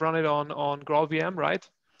would have run it on GraalVM, right?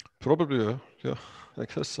 Probably, yeah, I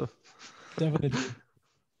guess so. Definitely.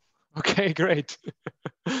 Okay, great.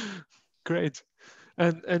 Great.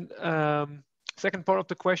 And second part of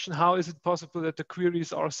the question, how is it possible that the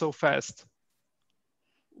queries are so fast?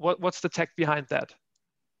 What's the tech behind that?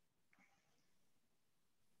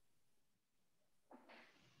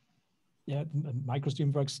 Yeah,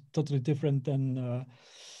 MicroStream works totally different than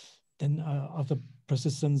other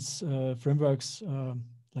persistence frameworks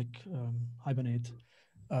like Hibernate.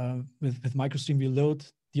 With MicroStream, we load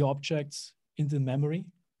the objects into memory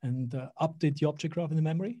and update the object graph in the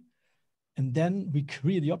memory. And then we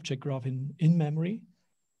create the object graph in memory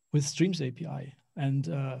with Streams API.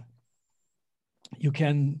 And you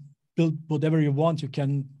can build whatever you want. You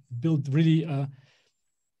can build really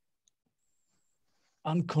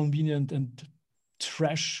inconvenient and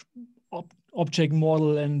trash object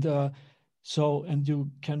model, and and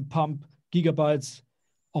you can pump gigabytes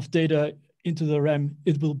of data into the RAM,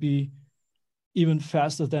 it will be even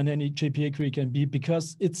faster than any JPA query can be,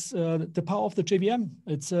 because it's the power of the JVM.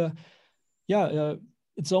 It's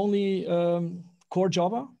it's only core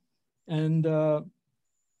Java, and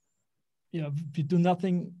we do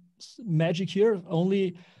nothing magic here.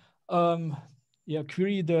 Only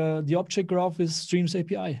query the object graph with Streams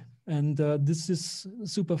API, and this is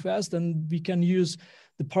super fast, and we can use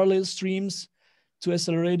the parallel streams to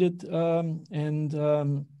accelerate it,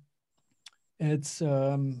 it's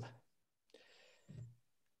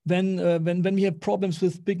when we have problems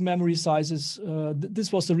with big memory sizes,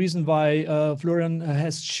 this was the reason why Florian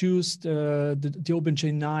has chosen the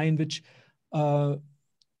OpenJ9, which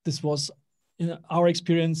this was, in our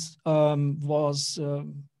experience, was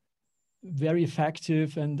very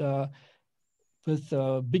effective, and with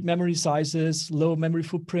big memory sizes, low memory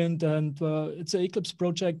footprint, and it's an Eclipse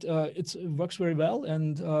project. It works very well,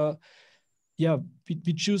 and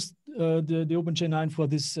we choose the OpenJ9 for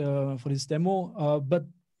this demo, but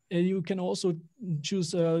you can also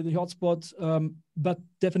choose the hotspot, but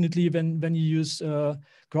definitely when you use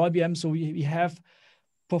GraalVM. So we have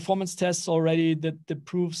performance tests already that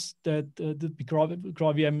proves that the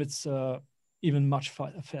GraalVM it's even much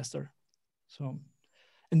faster. So,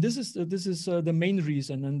 and this is the main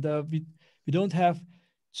reason, and we don't have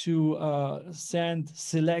to send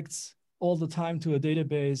selects all the time to a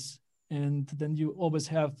database, and then you always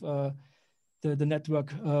have the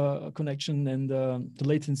network connection and the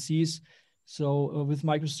latencies. So with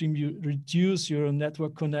MicroStream, you reduce your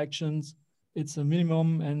network connections. It's a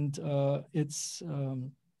minimum, and it's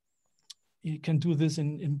you can do this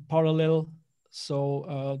in parallel.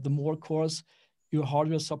 So the more cores your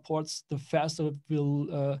hardware supports, the faster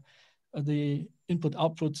will the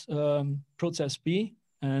input-output process be,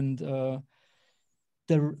 and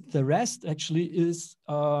the rest actually is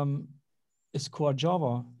core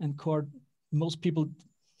Java, and core. Most people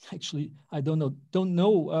actually, I don't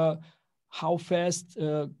know how fast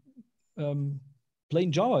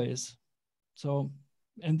plain Java is. So,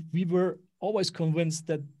 and we were always convinced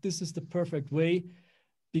that this is the perfect way,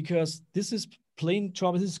 because this is plain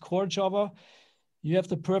Java, this is core Java. You have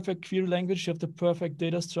the perfect query language, you have the perfect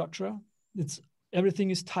data structure.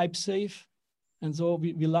 Everything is type safe. And so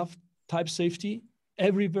we love type safety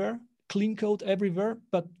everywhere, clean code everywhere.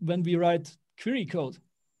 But when we write query code,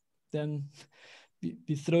 then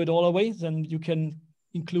we throw it all away. Then you can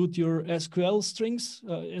include your SQL strings,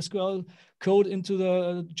 SQL code into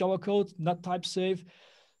the Java code, not type safe,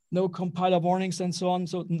 no compiler warnings and so on.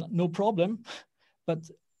 So no problem. But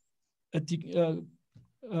at the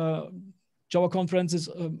Java conferences,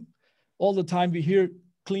 all the time we hear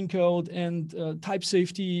clean code and type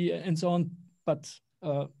safety and so on. But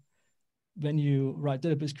when you write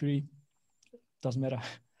database query, doesn't matter.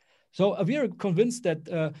 So we are convinced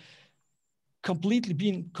that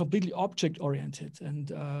being completely object oriented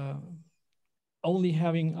and only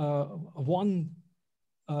having one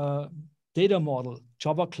data model,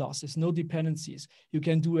 Java classes, no dependencies, you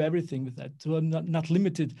can do everything with that. So not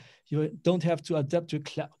limited. You don't have to adapt your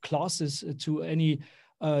classes to any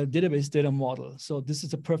database data model. So this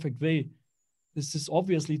is a perfect way. This is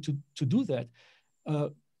obviously to do that.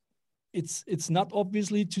 It's not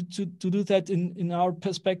obviously to do that in our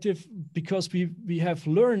perspective, because we have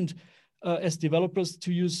learned as developers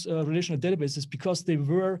to use relational databases, because they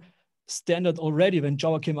were standard already when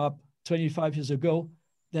Java came up 25 years ago.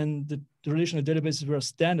 Then the relational databases were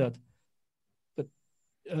standard. But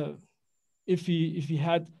if we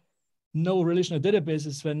had no relational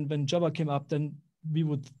databases when Java came up, then we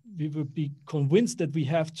would be convinced that we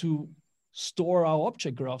have to store our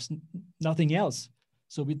object graphs, nothing else.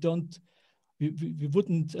 So we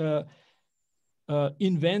wouldn't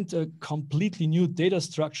invent a completely new data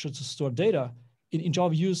structure to store data. In Java,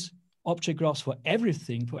 we use object graphs for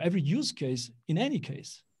everything, for every use case, in any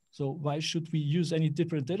case. So why should we use any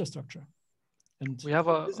different data structure? And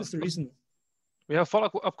this is the reason. We have a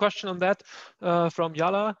follow-up question on that from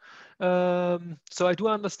Yala. So I do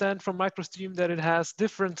understand from MicroStream that it has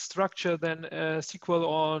different structure than SQL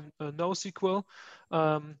or NoSQL.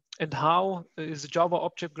 And how is the Java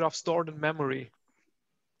object graph stored in memory?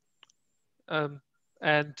 I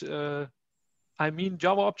mean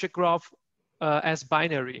Java object graph as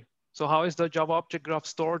binary. So how is the Java object graph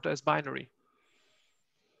stored as binary?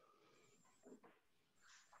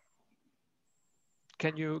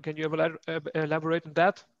 Can you elaborate on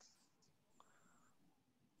that?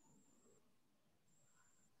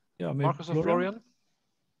 Yeah, maybe Markus or Florian?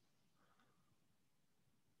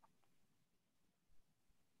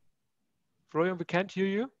 Florian, we can't hear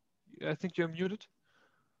you. I think you're muted.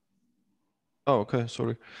 Oh, okay,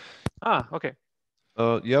 sorry. Ah, okay.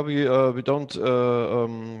 Yeah, we don't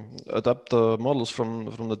adapt the models from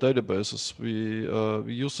the databases.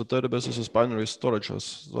 We use the databases as binary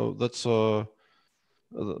storages. So that's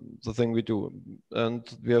the thing we do, and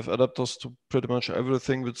we have adapters to pretty much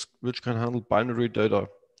everything which can handle binary data.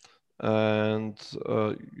 And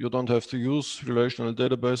you don't have to use relational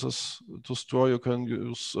databases to store. You can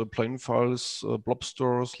use plain files, blob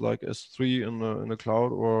stores like S3 in the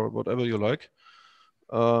cloud or whatever you like.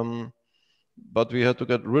 But we had to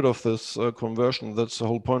get rid of this conversion. That's the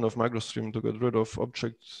whole point of MicroStream, to get rid of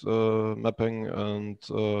object mapping and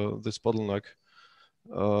this bottleneck.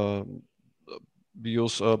 We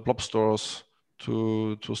use blob stores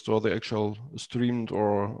to store the actual streamed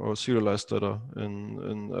or serialized data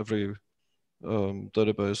in every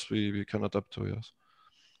database we can adapt to, yes.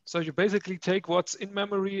 So you basically take what's in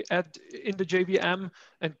memory in the JVM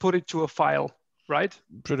and put it to a file, right?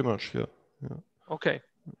 Pretty much, yeah. Okay,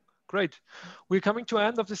 great. We're coming to the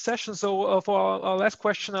end of the session. So for our last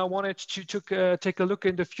question, I wanted to take a look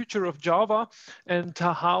in the future of Java and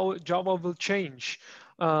how Java will change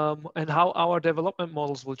and how our development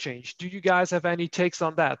models will change. Do you guys have any takes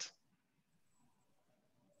on that?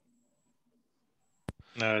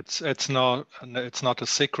 No, it's not a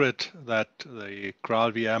secret that the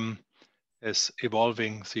GraalVM is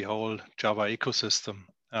evolving the whole Java ecosystem.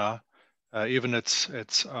 Even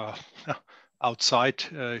it's outside,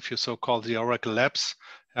 if you so call the Oracle Labs,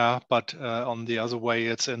 but on the other way,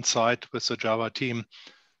 it's inside with the Java team.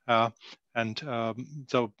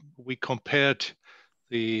 So we compared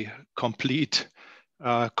the complete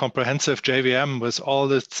comprehensive JVM with all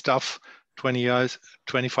this stuff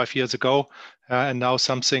 25 years ago, and now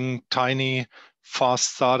something tiny,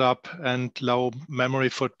 fast startup and low memory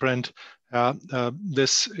footprint.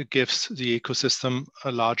 This gives the ecosystem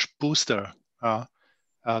a large booster,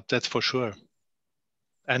 that's for sure.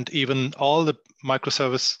 And even all the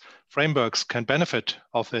microservice frameworks can benefit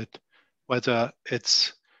of it, whether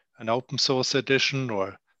it's an open source edition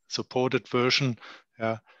or supported version.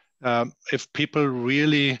 If people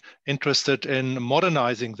really interested in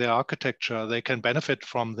modernizing their architecture, they can benefit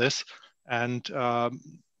from this. And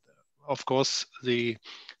of course, the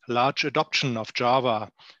large adoption of Java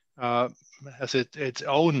has its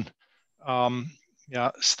own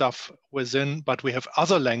stuff within, but we have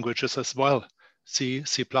other languages as well, C,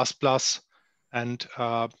 C++, and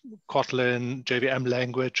Kotlin, JVM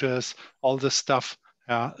languages, all this stuff.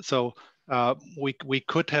 So we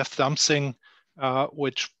could have something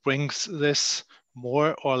which brings this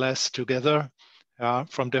more or less together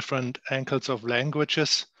from different angles of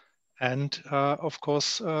languages, and of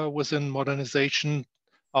course within modernization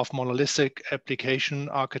of monolithic application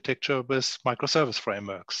architecture with microservice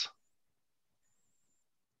frameworks.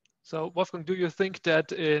 So Wolfgang, do you think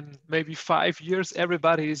that in maybe 5 years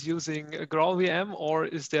everybody is using GraalVM, or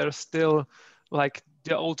is there still like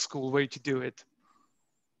the old school way to do it?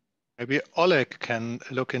 Maybe Oleg can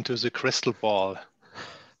look into the crystal ball.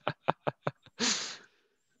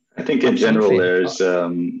 I think in general there's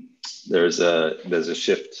a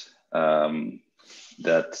shift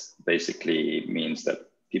that basically means that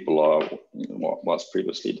people are, was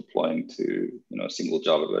previously deploying to a single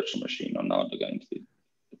Java virtual machine are now going to be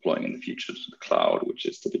deploying in the future to the cloud, which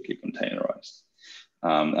is typically containerized.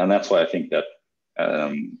 And that's why I think that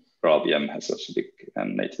GraalVM has such a big,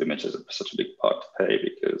 and native images have such a big part to play,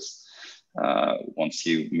 because once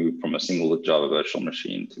you move from a single Java virtual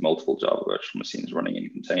machine to multiple Java virtual machines running in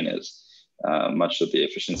containers, much of the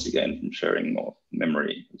efficiency gain from sharing more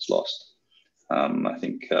memory is lost. I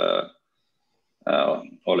think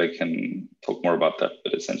Oleg can talk more about that,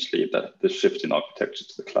 but essentially that the shift in architecture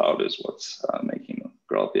to the cloud is what's making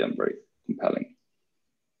GraalVM very compelling.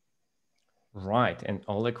 Right, and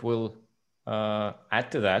Oleg will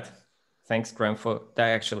add to that. Thanks, Graeme, for that.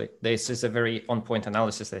 Actually, this is a very on-point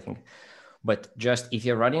analysis, I think. But just if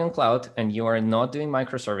you're running on cloud and you are not doing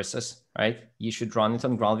microservices, right, you should run it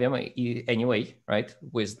on GraalVM anyway, right,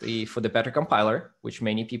 for the better compiler, which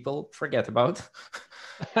many people forget about.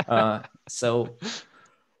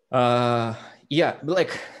 Yeah,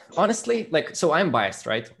 like honestly, like, so I'm biased,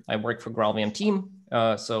 right? I work for GraalVM team,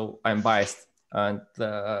 so I'm biased, and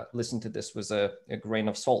listen to this with a grain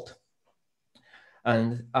of salt.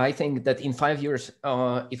 And I think that in 5 years,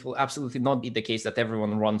 it will absolutely not be the case that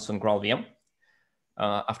everyone runs on GraalVM.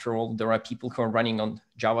 After all, there are people who are running on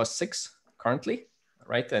Java 6 currently,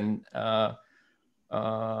 right? And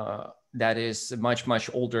that is much,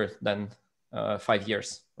 much older than 5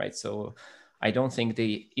 years, right? So I don't think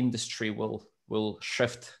the industry will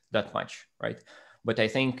shift that much, right? But I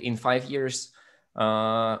think in 5 years,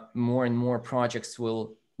 more and more projects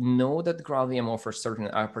will know that GraalVM offers certain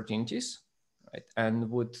opportunities, right? And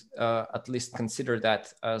would at least consider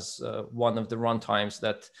that as one of the runtimes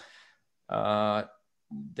that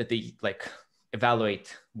that they like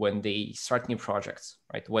evaluate when they start new projects,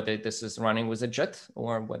 right? Whether this is running with a jet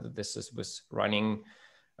or whether this is was running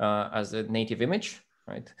as a native image,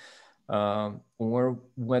 right? Or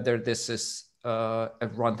whether this is a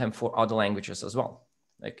runtime for other languages as well.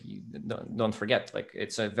 Like you don't forget, like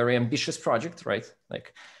it's a very ambitious project, right?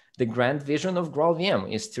 Like the grand vision of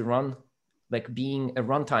GraalVM is to run like being a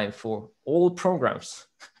runtime for all programs.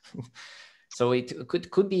 So it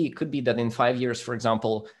could be that in 5 years, for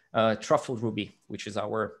example, Truffle Ruby, which is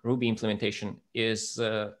our Ruby implementation, is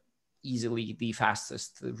easily the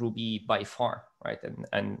fastest Ruby by far, right?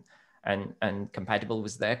 And compatible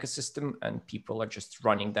with the ecosystem, and people are just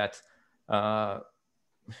running that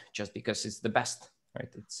just because it's the best,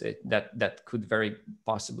 right? That could very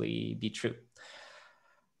possibly be true.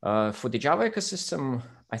 For the Java ecosystem,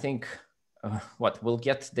 I think we'll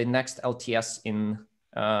get the next LTS in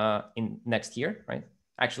next year, right?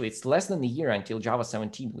 Actually, it's less than a year until Java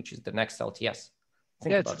 17, which is the next LTS.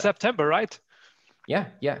 Yeah, it's September, right? Yeah,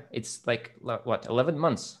 it's like what, 11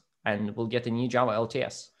 months, and we'll get a new Java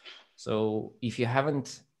LTS. So if you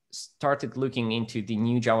haven't started looking into the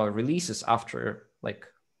new Java releases after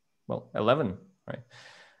 11, right,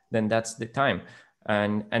 then that's the time.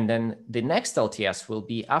 And then the next LTS will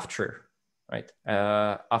be after, right?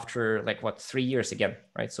 After 3 years again,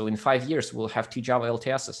 right? So in 5 years, we'll have 2 Java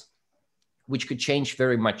LTSs, which could change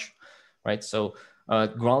very much, right? So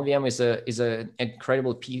GraalVM is an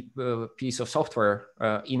incredible piece of software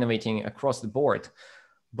innovating across the board,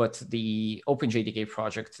 but the OpenJDK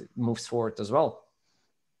project moves forward as well,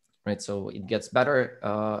 right? So it gets better,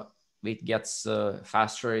 it gets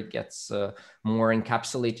faster, it gets more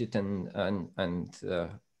encapsulated and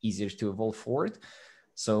easier to evolve forward.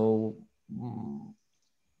 So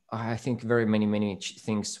I think very many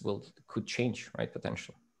things could change, right?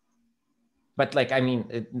 Potentially. But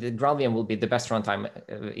the GraalVM will be the best runtime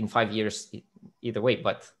in 5 years either way,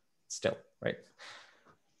 but still, right?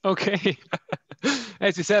 Okay.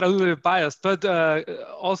 As you said, a little bit biased, but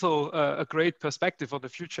also a great perspective for the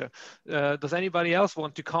future. Does anybody else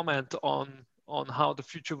want to comment on how the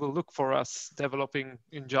future will look for us developing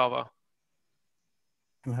in Java?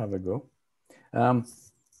 I'll have a go.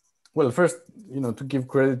 Well, first, to give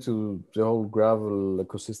credit to the whole Gravel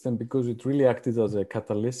ecosystem, because it really acted as a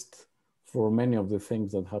catalyst for many of the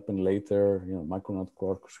things that happened later, Micronaut,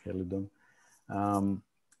 Quarkus, Helidon.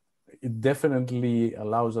 It definitely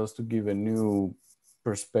allows us to give a new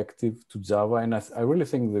perspective to Java. And I really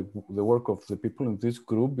think the work of the people in this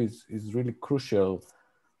group is really crucial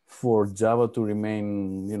for Java to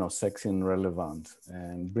remain, sexy and relevant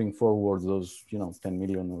and bring forward those, 10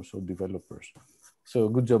 million or so developers. So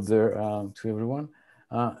good job there to everyone.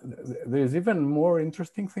 There's even more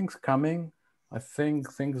interesting things coming. I think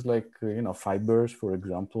things like, fibers, for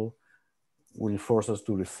example, will force us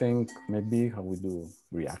to rethink maybe how we do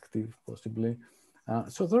reactive, possibly.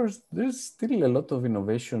 So there's still a lot of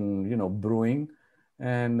innovation, brewing,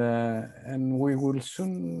 and we will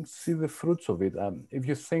soon see the fruits of it. If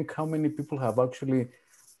you think how many people have actually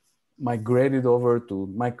migrated over to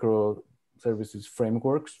microservices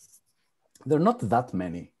frameworks, they're not that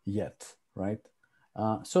many yet, right?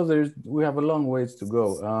 So we have a long ways to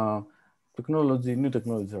go. New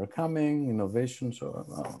technologies are coming, innovation. So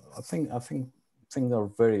I think things are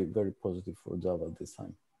very, very positive for Java at this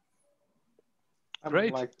time.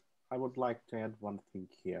 Great. I would like to add one thing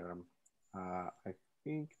here. I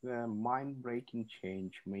think the mind-breaking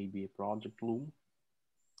change may be Project Loom,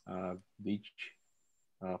 which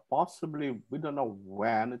possibly, we don't know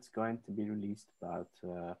when it's going to be released, but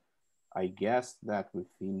I guess that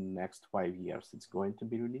within next 5 years, it's going to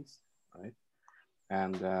be released, right?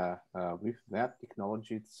 And with that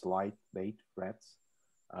technology, it's lightweight threads.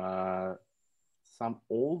 Some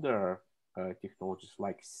older technologies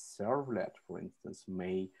like servlet, for instance,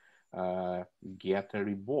 may get a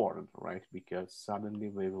reborn, right? Because suddenly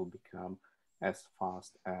they will become as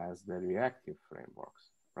fast as the reactive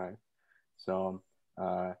frameworks, right? So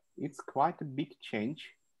it's quite a big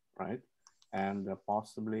change, right? And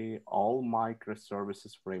possibly all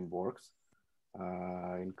microservices frameworks,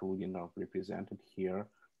 including represented here,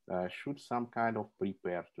 should some kind of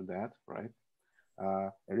prepare to that, right?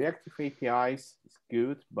 Reactive APIs is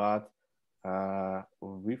good, but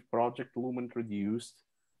with Project Loom introduced,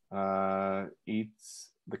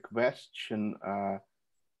 it's the question,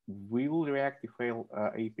 will reactive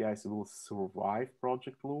APIs will survive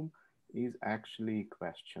Project Loom is actually a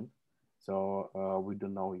question. So we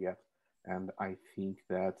don't know yet. And I think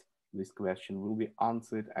that this question will be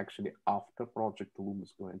answered actually after Project Loom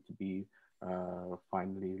is going to be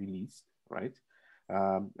finally released, right?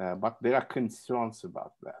 But there are concerns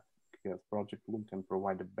about that, because Project Loom can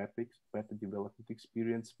provide a better development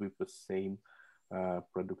experience with the same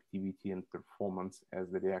productivity and performance as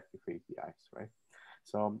the reactive APIs, right?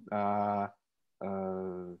 So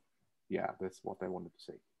yeah, that's what I wanted to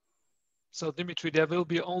say. So Dmitry, there will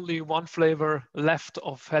be only one flavor left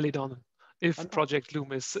of Helidon if Project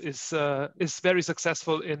Loom is very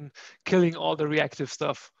successful in killing all the reactive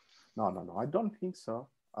stuff. No, I don't think so.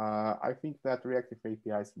 I think that reactive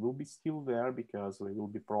APIs will be still there because there will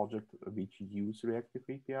be projects which use reactive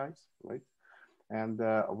APIs, right? And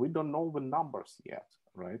we don't know the numbers yet,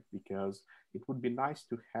 right? Because it would be nice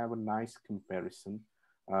to have a nice comparison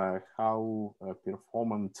how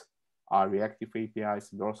performant are reactive APIs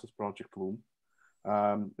versus Project Loom.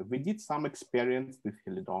 We did some experience with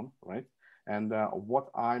Helidon, right? And what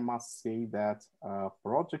I must say that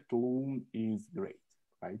Project Loom is great,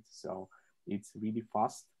 right? So it's really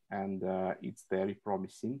fast and it's very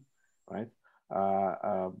promising, right?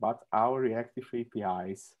 But our reactive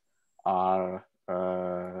APIs are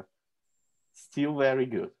still very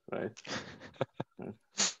good, right?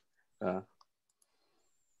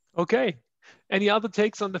 Okay. Any other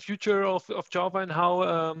takes on the future of Java and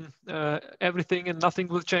how everything and nothing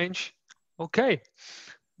will change? Okay.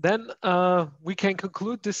 Then we can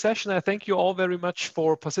conclude this session. I thank you all very much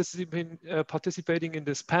for participating in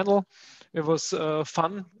this panel. It was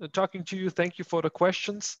fun talking to you. Thank you for the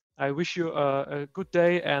questions. I wish you a good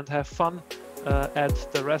day and have fun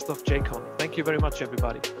at the rest of JCON. Thank you very much,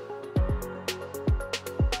 everybody.